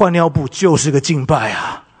你这个换尿布就是个敬拜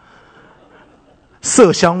啊，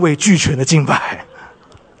色香味俱全的敬拜，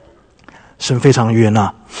神非常悦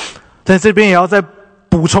纳。在这边也要再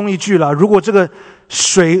补充一句了，如果这个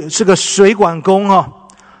水管工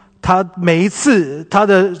他每一次他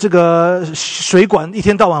的这个水管一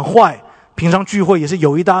天到晚坏，平常聚会也是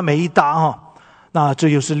有一搭没一搭那这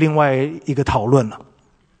就是另外一个讨论了。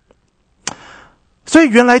所以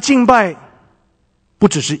原来敬拜不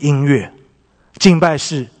只是音乐，敬拜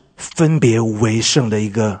是分别为圣的一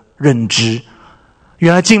个认知。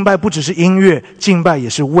原来敬拜不只是音乐，敬拜也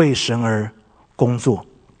是为神而工作。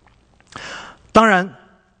当然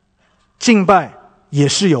敬拜也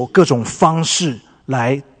是有各种方式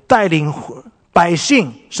来带领百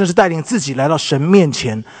姓，甚至带领自己来到神面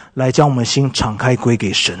前，来将我们心敞开归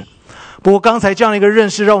给神。不过刚才这样的一个认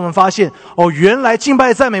识让我们发现原来敬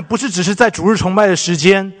拜赞美不是只是在主日崇拜的时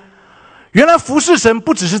间，原来服侍神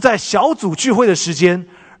不只是在小组聚会的时间，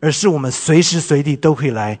而是我们随时随地都可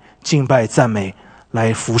以来敬拜赞美，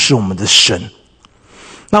来服侍我们的神。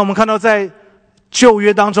那我们看到在旧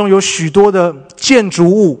约当中有许多的建筑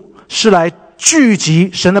物是来聚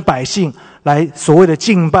集神的百姓，来所谓的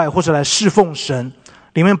敬拜或者来侍奉神，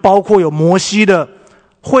里面包括有摩西的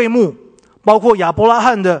会幕，包括亚伯拉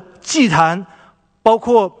罕的祭坛，包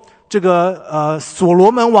括这个所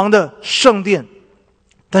罗门王的圣殿。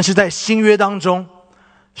但是在新约当中，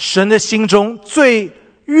神的心中最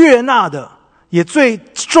悦纳的，也最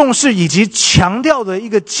重视以及强调的一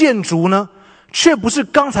个建筑呢，却不是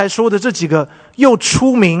刚才说的这几个又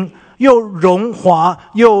出名又荣华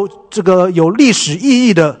又这个有历史意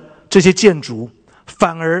义的这些建筑，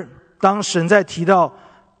反而当神在提到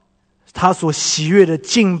他所喜悦的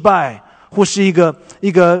敬拜，或是一个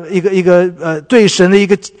对神的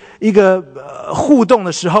一个互动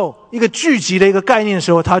的时候，一个聚集的一个概念的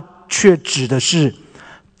时候，他却指的是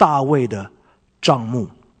大卫的帐幕。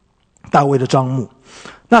大卫的帐幕。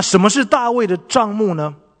那什么是大卫的帐幕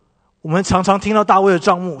呢？我们常常听到大卫的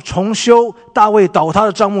帐幕，重修大卫倒塌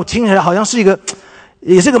的帐幕，听起来好像是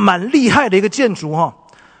也是一个蛮厉害的一个建筑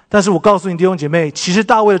但是我告诉你弟兄姐妹，其实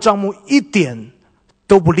大卫的帐幕一点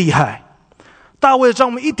都不厉害，大卫的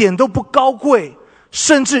帐幕一点都不高贵，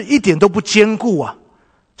甚至一点都不坚固啊。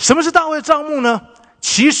什么是大卫的帐幕呢？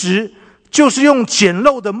其实就是用简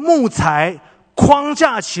陋的木材框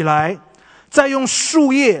架起来，再用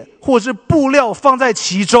树叶或是布料放在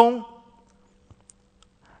其中，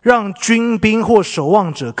让军兵或守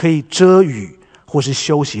望者可以遮雨或是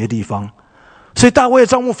休息的地方。所以大卫的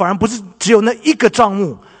帐幕反而不是只有那一个帐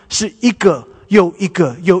幕，是一个又一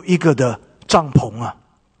个又一个的帐篷啊。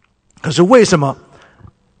可是为什么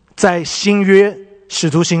在新约使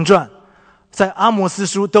徒行传，在阿摩司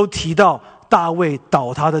书都提到大卫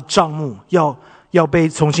倒塌的帐幕要被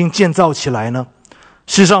重新建造起来呢？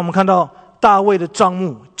事实上我们看到大卫的帐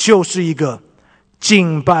幕就是一个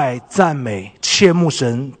敬拜赞美切慕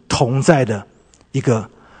神同在的一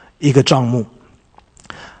个帐幕。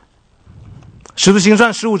使徒行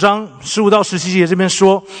传15章15到17节这边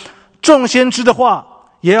说，众先知的话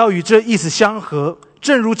也要与这意思相合，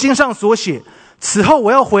正如经上所写，此后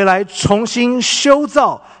我要回来重新修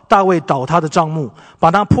造大卫倒塌的帐幕，把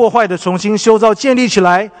那破坏的重新修造建立起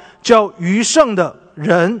来，叫余剩的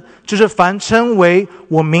人，就是凡称为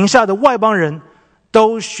我名下的外邦人，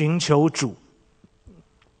都寻求主。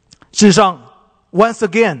事实上 once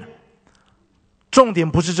again， 重点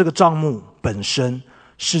不是这个帐幕本身，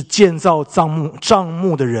是建造帐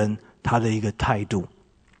幕的人他的一个态度。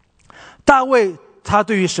大卫他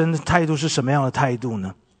对于神的态度是什么样的态度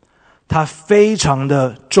呢？他非常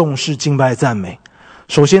的重视敬拜赞美。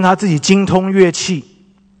首先他自己精通乐器，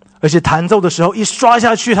而且弹奏的时候一刷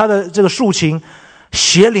下去，他的这个竖琴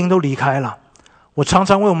邪灵都离开了。我常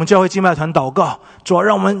常为我们教会敬拜团祷告，主要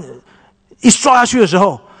让我们一刷下去的时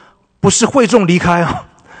候，不是会众离开啊，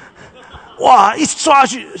哇，一刷下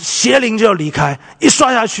去邪灵就要离开，一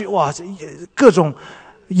刷下去哇，各种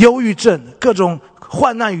忧郁症、各种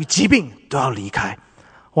患难与疾病都要离开。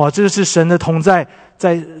哇，这是神的同在，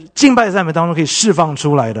在敬拜赞美当中可以释放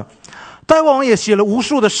出来的。大卫王也写了无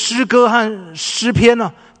数的诗歌和诗篇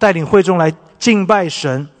呢，带领会众来敬拜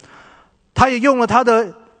神。他也用了他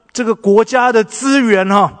的这个国家的资源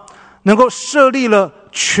能够设立了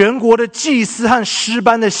全国的祭司和诗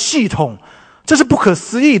班的系统，这是不可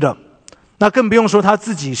思议的。那更不用说他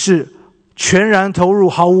自己是全然投入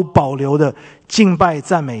毫无保留的敬拜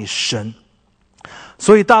赞美神。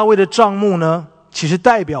所以大卫的帐幕呢，其实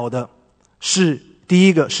代表的是第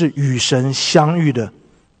一个是与神相遇的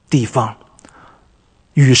地方。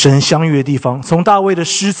与神相遇的地方，从大卫的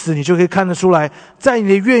诗词你就可以看得出来，在你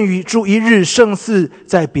的院宇住一日，胜似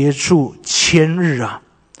在别处千日啊！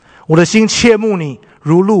我的心切慕你，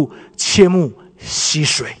如鹿切慕溪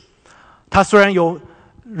水。他虽然有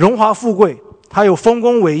荣华富贵，他有丰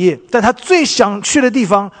功伟业，但他最想去的地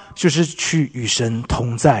方就是去与神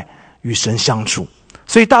同在，与神相处。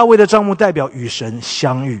所以大卫的帐幕代表与神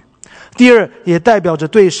相遇。第二，也代表着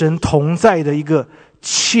对神同在的一个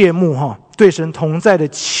切慕对神同在的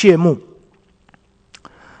切慕。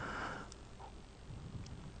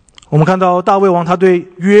我们看到大卫王他对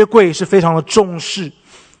约柜是非常的重视，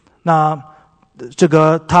那这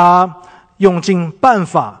个他用尽办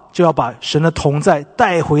法就要把神的同在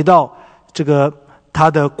带回到这个他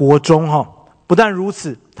的国中不但如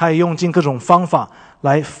此，他也用尽各种方法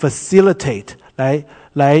来 facilitate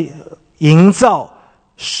来营造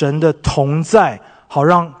神的同在，好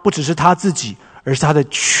让不只是他自己，而是他的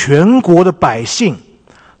全国的百姓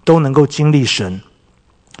都能够经历神。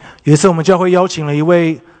有一次我们教会邀请了一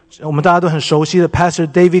位我们大家都很熟悉的 Pastor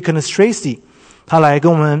David Tracy， 他来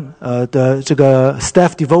跟我们的这个 Staff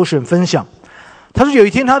Devotion 分享。他说有一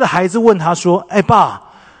天他的孩子问他说，爸，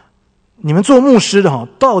你们做牧师的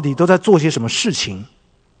到底都在做些什么事情？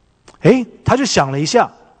他就想了一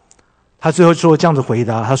下，他最后说这样子回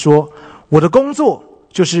答，他说我的工作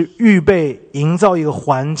就是预备营造一个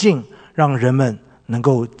环境，让人们能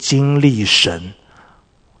够经历神。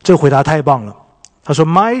这个回答太棒了。他说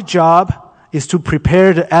My job is to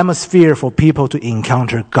prepare the atmosphere for people to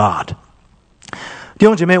encounter God。 弟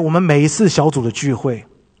兄姐妹，我们每一次小组的聚会，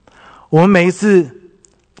我们每一次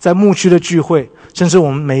在牧区的聚会，甚至我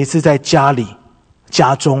们每一次在家里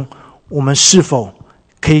家中，我们是否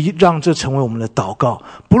可以让这成为我们的祷告？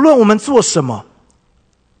不论我们做什么，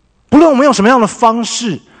不论我们用什么样的方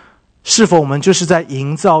式，是否我们就是在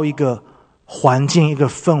营造一个环境，一个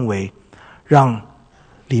氛围，让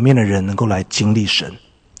里面的人能够来经历神。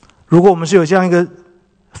如果我们是有这样一个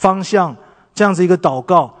方向，这样子一个祷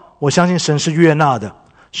告，我相信神是悦纳的，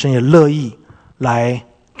神也乐意来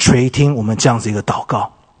垂听我们这样子一个祷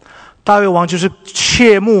告。大卫王就是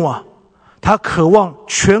切慕他渴望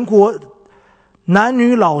全国男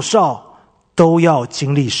女老少都要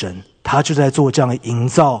经历神，他就在做这样的营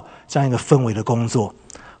造这样一个氛围的工作。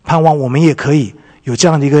盼望我们也可以有这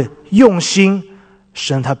样的一个用心，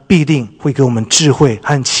神他必定会给我们智慧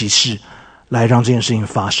和启示，来让这件事情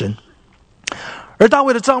发生。而大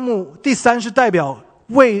卫的帐幕第三是代表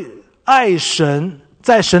为爱神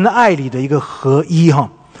在神的爱里的一个合一哈。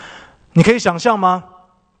你可以想象吗？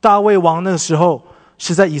大卫王那个时候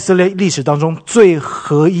是在以色列历史当中最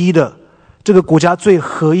合一的，这个国家最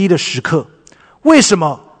合一的时刻。为什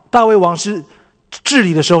么大卫王是治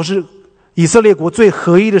理的时候是以色列国最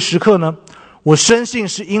合一的时刻呢？我深信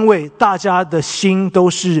是因为大家的心都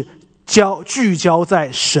是聚焦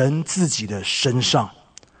在神自己的身上。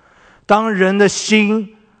当人的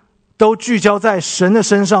心都聚焦在神的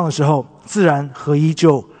身上的时候，自然合一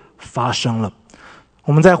就发生了。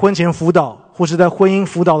我们在婚前辅导或是在婚姻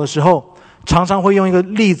辅导的时候，常常会用一个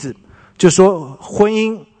例子，就说婚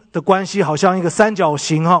姻的关系好像一个三角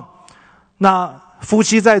形哈，那夫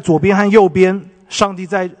妻在左边和右边，上帝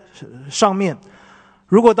在上面。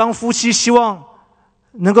如果当夫妻希望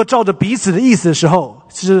能够照着彼此的意思的时候，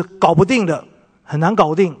是搞不定的，很难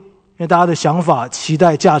搞定，因为大家的想法、期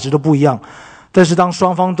待、价值都不一样。但是当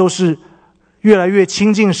双方都是越来越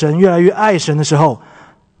亲近神，越来越爱神的时候，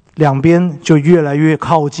两边就越来越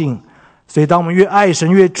靠近。所以当我们越爱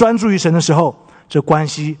神，越专注于神的时候，这关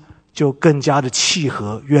系就更加的契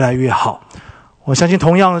合，越来越好。我相信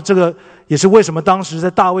同样的，这个也是为什么当时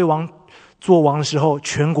在大卫王做王的时候，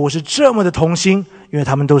全国是这么的同心，因为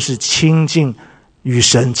他们都是亲近与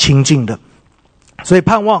神亲近的。所以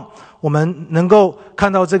盼望我们能够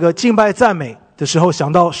看到这个敬拜赞美的时候，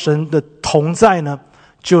想到神的同在呢，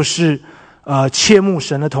就是切慕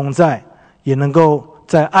神的同在，也能够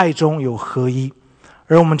在爱中有合一。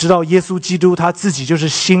而我们知道耶稣基督他自己就是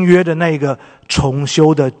新约的那个重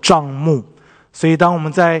修的帐幕，所以当我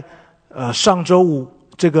们在上周五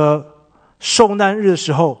这个受难日的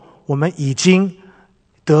时候，我们已经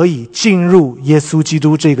得以进入耶稣基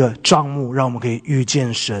督这个帐幕，让我们可以遇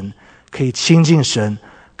见神，可以亲近神，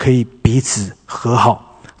可以彼此和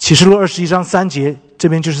好。启示录21章3节，这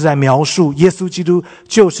边就是在描述耶稣基督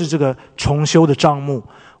就是这个重修的帐幕。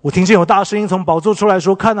我听见有大声音从宝座出来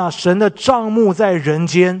说，看啊，神的帐幕在人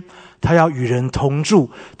间，他要与人同住，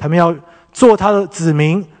他们要做他的子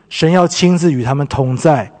民，神要亲自与他们同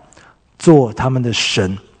在，做他们的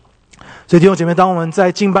神。所以弟兄姐妹，当我们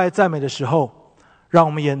在敬拜赞美的时候，让我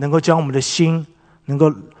们也能够将我们的心能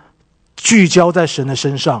够聚焦在神的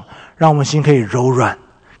身上，让我们心可以柔软，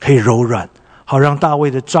好让大卫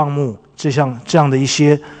的帐幕这样的一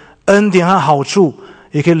些恩典和好处，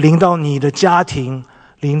也可以临到你的家庭，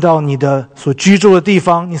临到你的所居住的地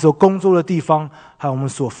方，你所工作的地方，还有我们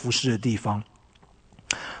所服侍的地方。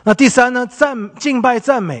那第三呢，敬拜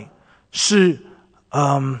赞美是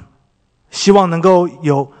希望能够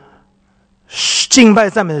有敬拜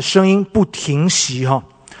赞美的声音不停息哈。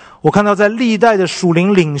我看到在历代的属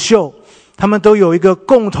灵领袖，他们都有一个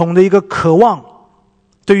共同的一个渴望，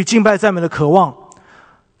对于敬拜赞美的渴望，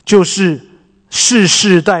就是世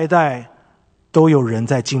世代代都有人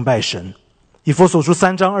在敬拜神。以弗所书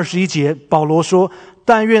3章21节，保罗说，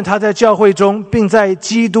但愿他在教会中并在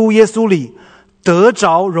基督耶稣里得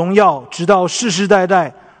着荣耀，直到世世代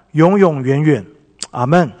代永永远远。阿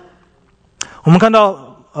们。我们看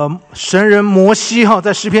到神人摩西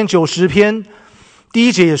在诗篇90篇第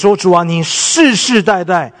1节也说，主啊，你世世代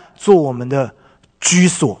代做我们的居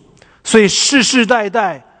所。所以世世代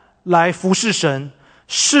代来服侍神，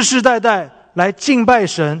世世代代来敬拜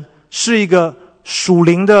神，是一个属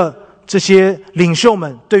灵的这些领袖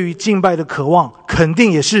们对于敬拜的渴望，肯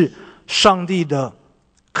定也是上帝的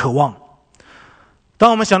渴望。当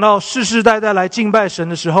我们想到世世代代来敬拜神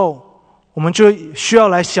的时候，我们就需要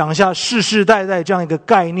来想一下世世代代这样一个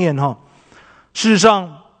概念哈。事实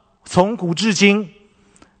上，从古至今，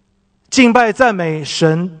敬拜赞美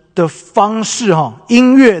神的方式哈，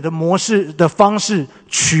音乐的模式的方式、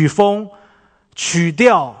曲风、曲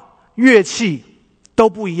调、乐器都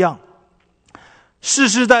不一样。世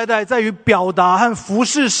世代代在于表达和服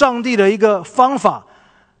侍上帝的一个方法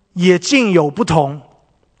也尽有不同，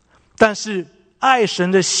但是爱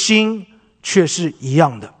神的心却是一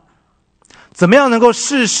样的。怎么样能够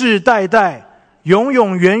世世代代永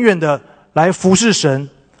永远远的来服侍神，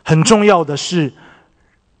很重要的是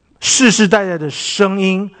世世代代的声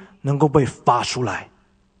音能够被发出来。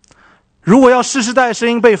如果要世世代代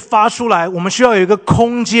声音被发出来，我们需要有一个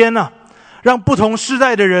空间啊，让不同世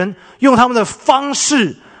代的人用他们的方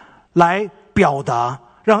式来表达，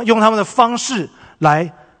用他们的方式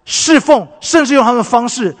来侍奉，甚至用他们的方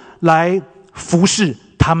式来服侍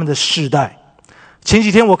他们的世代。前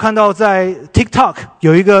几天我看到在 TikTok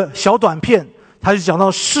有一个小短片，他就讲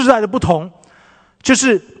到世代的不同，就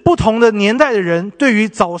是不同的年代的人对于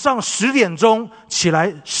早上10点钟起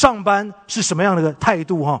来上班是什么样的一个态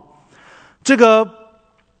度哈。这个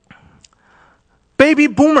Baby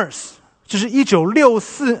Boomers 就是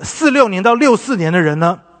1946年到64年的人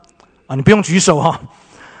呢，你不用举手哈。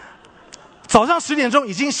早上10点钟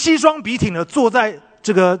已经西装笔挺的坐在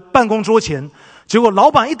这个办公桌前，结果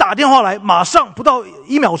老板一打电话来，马上不到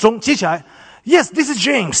1秒钟接起来 ，Yes, this is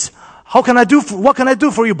James. What can I do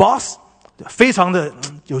for you, boss? 非常的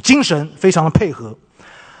有精神，非常的配合。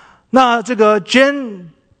那这个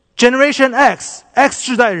Generation X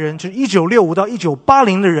世代人，就是1965到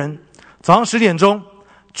1980的人，早上10点钟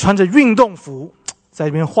穿着运动服在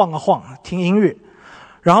这边晃啊晃，听音乐。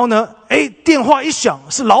然后呢，电话一响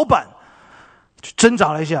是老板，就挣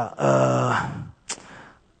扎了一下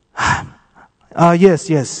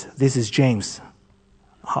，Yes, this is James.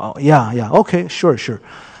 好 ，Yeah, OK, sure.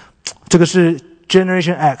 这个是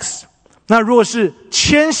Generation X。那如果是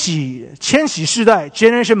千禧世代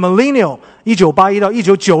Generation Millennial 1981到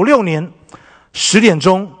1996年10点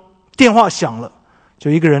钟电话响了，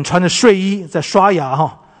就一个人穿着睡衣在刷牙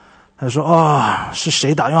哈，他说是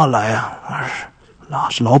谁打电话来啊？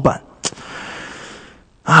是老板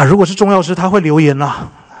啊，如果是重要事他会留言啦，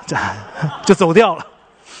就走掉了，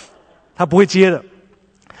他不会接的。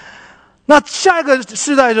那下一个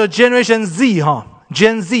世代就是 Generation Z 哈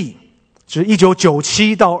 ，Gen Z。是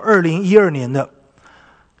1997到2012年的，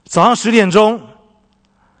早上10点钟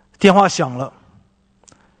电话响了，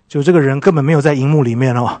就这个人根本没有在荧幕里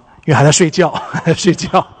面哦，因为还在睡觉。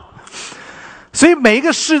所以每一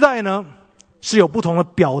个世代呢是有不同的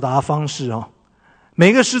表达方式哦，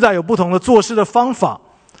每一个世代有不同的做事的方法。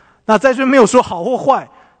那在这没有说好或坏，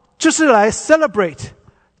就是来 celebrate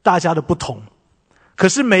大家的不同。可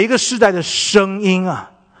是每一个世代的声音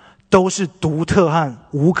啊，都是独特和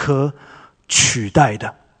无可取代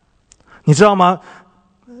的。你知道吗？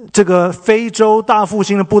这个非洲大复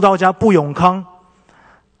兴的布道家布永康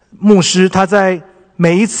牧师，他在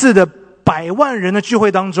每一次的100万人的聚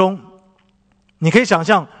会当中，你可以想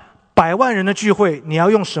象100万人的聚会你要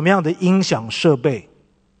用什么样的音响设备。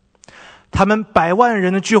他们100万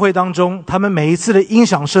人的聚会当中，他们每一次的音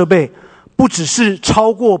响设备不只是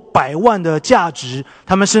超过100万的价值，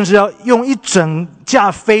他们甚至要用一整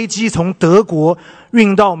架飞机从德国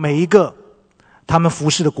运到每一个他们服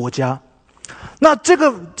侍的国家。那这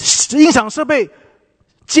个音响设备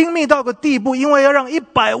精密到个地步，因为要让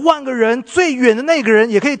100万个人，最远的那个人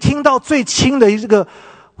也可以听到最轻的这个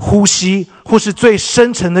呼吸，或是最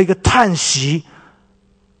深沉的一个叹息。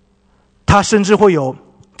它甚至会有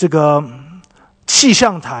这个气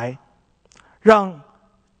象台，让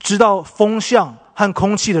知道风向和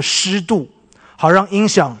空气的湿度，好让音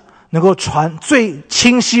响能够传最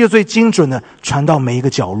清晰的、最精准的传到每一个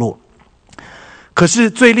角落。可是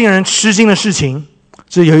最令人吃惊的事情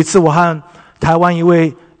是，有一次我和台湾一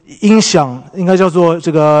位音响，应该叫做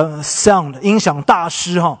这个 sound 音响大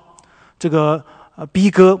师哈，这个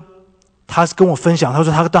B 哥，他跟我分享，他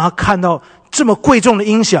说当他看到这么贵重的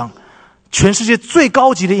音响，全世界最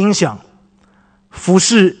高级的音响，服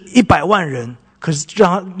侍100万人，可是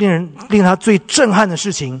令他最震撼的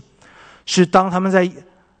事情是，当他们在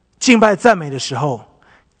敬拜赞美的时候，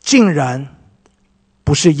竟然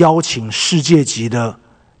不是邀请世界级的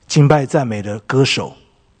敬拜赞美的歌手，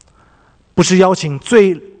不是邀请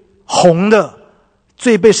最红的、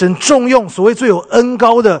最被神重用、所谓最有恩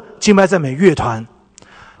膏的敬拜赞美乐团，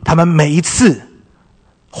他们每一次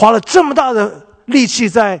花了这么大的力气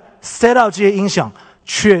在 set up 这些音响，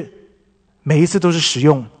却每一次都是使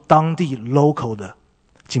用当地 local 的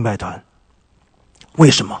敬拜团。为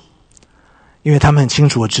什么？因为他们很清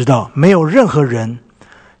楚的知道，没有任何人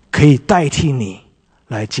可以代替你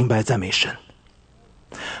来敬拜赞美神，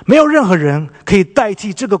没有任何人可以代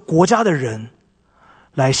替这个国家的人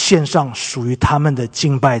来献上属于他们的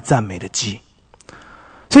敬拜赞美的祭。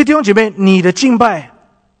所以弟兄姐妹，你的敬拜，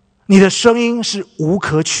你的声音是无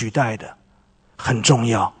可取代的，很重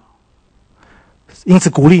要。因此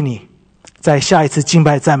鼓励你在下一次敬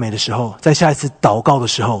拜赞美的时候，在下一次祷告的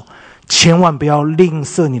时候，千万不要吝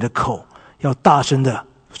啬你的口，要大声的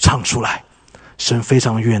唱出来，神非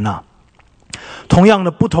常悦纳。同样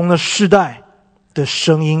的，不同的世代的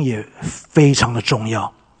声音也非常的重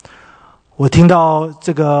要。我听到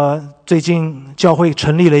这个最近教会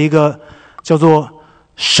成立了一个叫做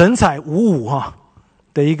神采55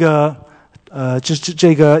的一个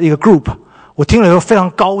这个一个 group， 我听了以后非常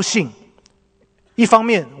高兴。一方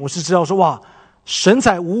面我是知道说，哇，神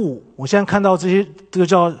采55，我现在看到这个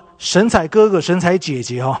叫神采哥哥神采姐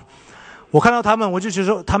姐我看到他们，我就觉得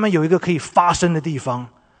说他们有一个可以发声的地方，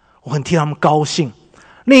我很替他们高兴。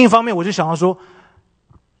另一方面我就想到说，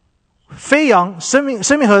飞扬生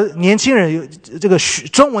命和年轻人有这个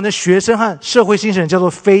中文的学生和社会新生人叫做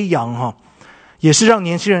飞扬也是让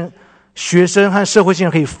年轻人、学生和社会新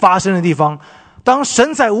人可以发声的地方。当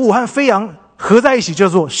神采55和飞扬合在一起，叫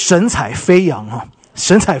做神采飞扬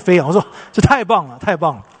神采飞扬。我说这太棒了，太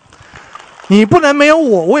棒了。你不能没有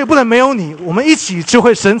我，我也不能没有你，我们一起就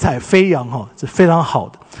会神采飞扬哈，这非常好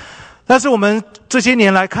的。但是我们这些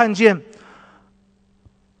年来看见，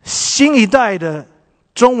新一代的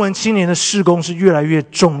中文青年的事工是越来越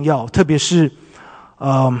重要，特别是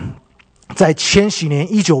在千禧年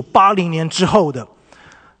1980年之后的，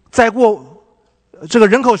再过这个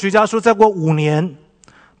人口学家说，再过5年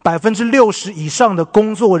，60%以上的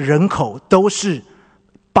工作人口都是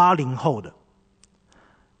80后的。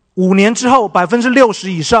5年之后，60%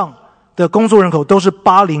以上的工作人口都是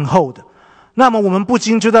80后的。那么我们不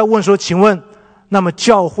禁就在问说，请问，那么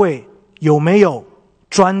教会有没有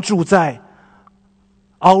专注在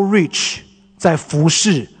outreach， 在服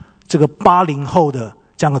侍这个80后的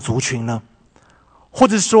这样的族群呢？或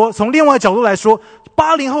者说，从另外角度来说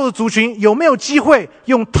，80后的族群有没有机会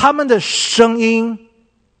用他们的声音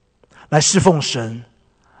来侍奉神，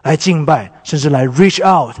来敬拜，甚至来 reach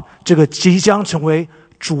out 这个即将成为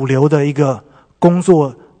主流的一个工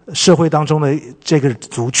作社会当中的这个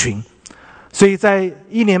族群？所以在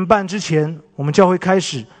1年半之前，我们教会开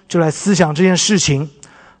始就来思想这件事情。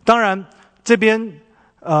当然这边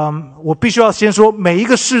我必须要先说，每一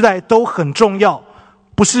个世代都很重要，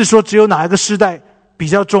不是说只有哪一个世代比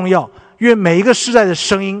较重要，因为每一个世代的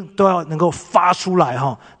声音都要能够发出来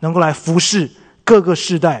哈，能够来服侍各个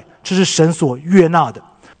世代，这是神所悦纳的。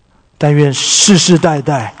但愿世世代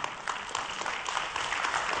代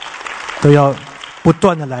都要不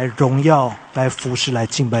断的来荣耀、来服侍、来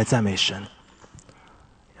敬拜、赞美神。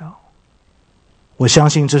我相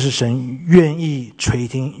信这是神愿意垂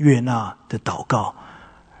听悦纳的祷告。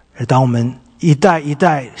而当我们一代一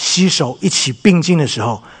代携手一起并进的时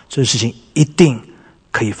候，这事情一定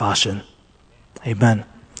可以发生。Amen。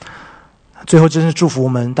最后真是祝福我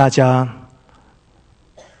们大家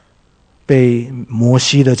被摩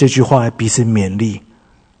西的这句话来彼此勉励，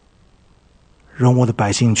容我的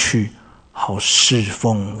百姓去，好侍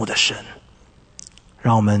奉我的神。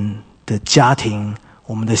让我们的家庭，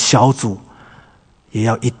我们的小组也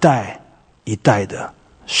要一代一代的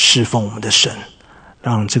侍奉我们的神，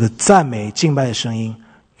让这个赞美敬拜的声音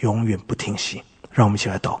永远不停息。让我们一起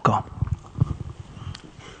来祷告。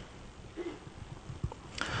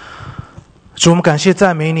主，我们感谢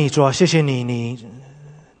赞美你，主啊，谢谢你，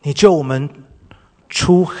你救我们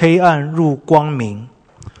出黑暗入光明，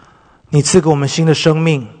你赐给我们新的生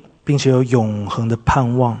命，并且有永恒的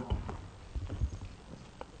盼望。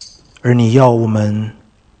而你要我们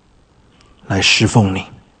来侍奉你，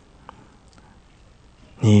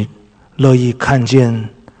你乐意看见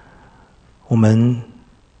我们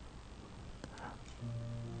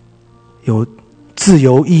有自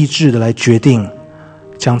由意志的来决定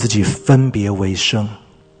将自己分别为圣，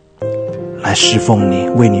来侍奉你，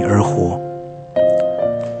为你而活。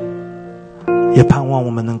也盼望我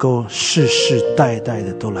们能够世世代代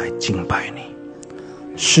的都来敬拜你，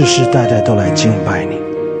世世代代都来敬拜你，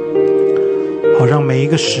好让每一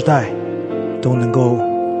个时代都能够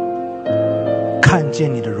看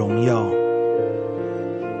见你的荣耀，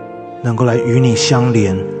能够来与你相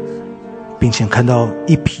连，并且看到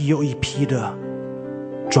一批又一批的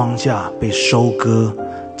庄稼被收割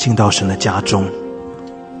进到神的家中。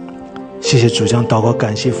谢谢主，将祷告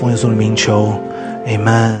感谢奉耶稣的名求，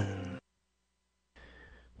 Amen。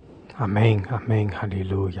 阿们，阿们，哈利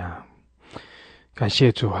路亚！感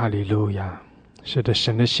谢主，哈利路亚！是的，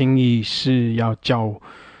神的心意是要叫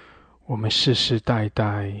我们世世代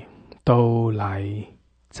代都来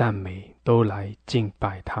赞美，都来敬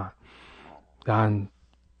拜他，让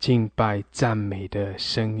敬拜赞美的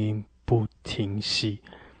声音不停息，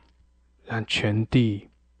让全地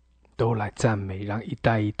都来赞美，让一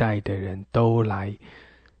代一代的人都来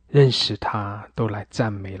认识他，都来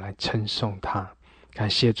赞美，来称颂他。感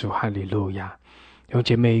谢主，哈利路亚！弟兄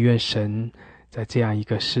姐妹，愿神在这样一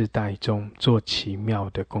个世代中做奇妙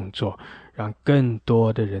的工作，让更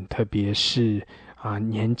多的人，特别是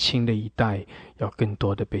年轻的一代，要更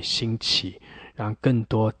多的被兴起，让更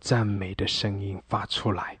多赞美的声音发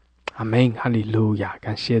出来。阿们，哈利路亚！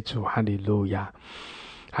感谢主，哈利路亚，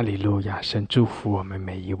哈利路亚！神祝福我们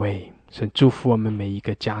每一位，神祝福我们每一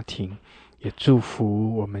个家庭，也祝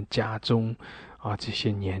福我们家中这些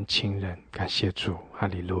年轻人。感谢主，哈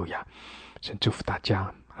利路亚！神祝福大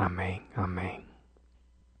家，阿们，阿们。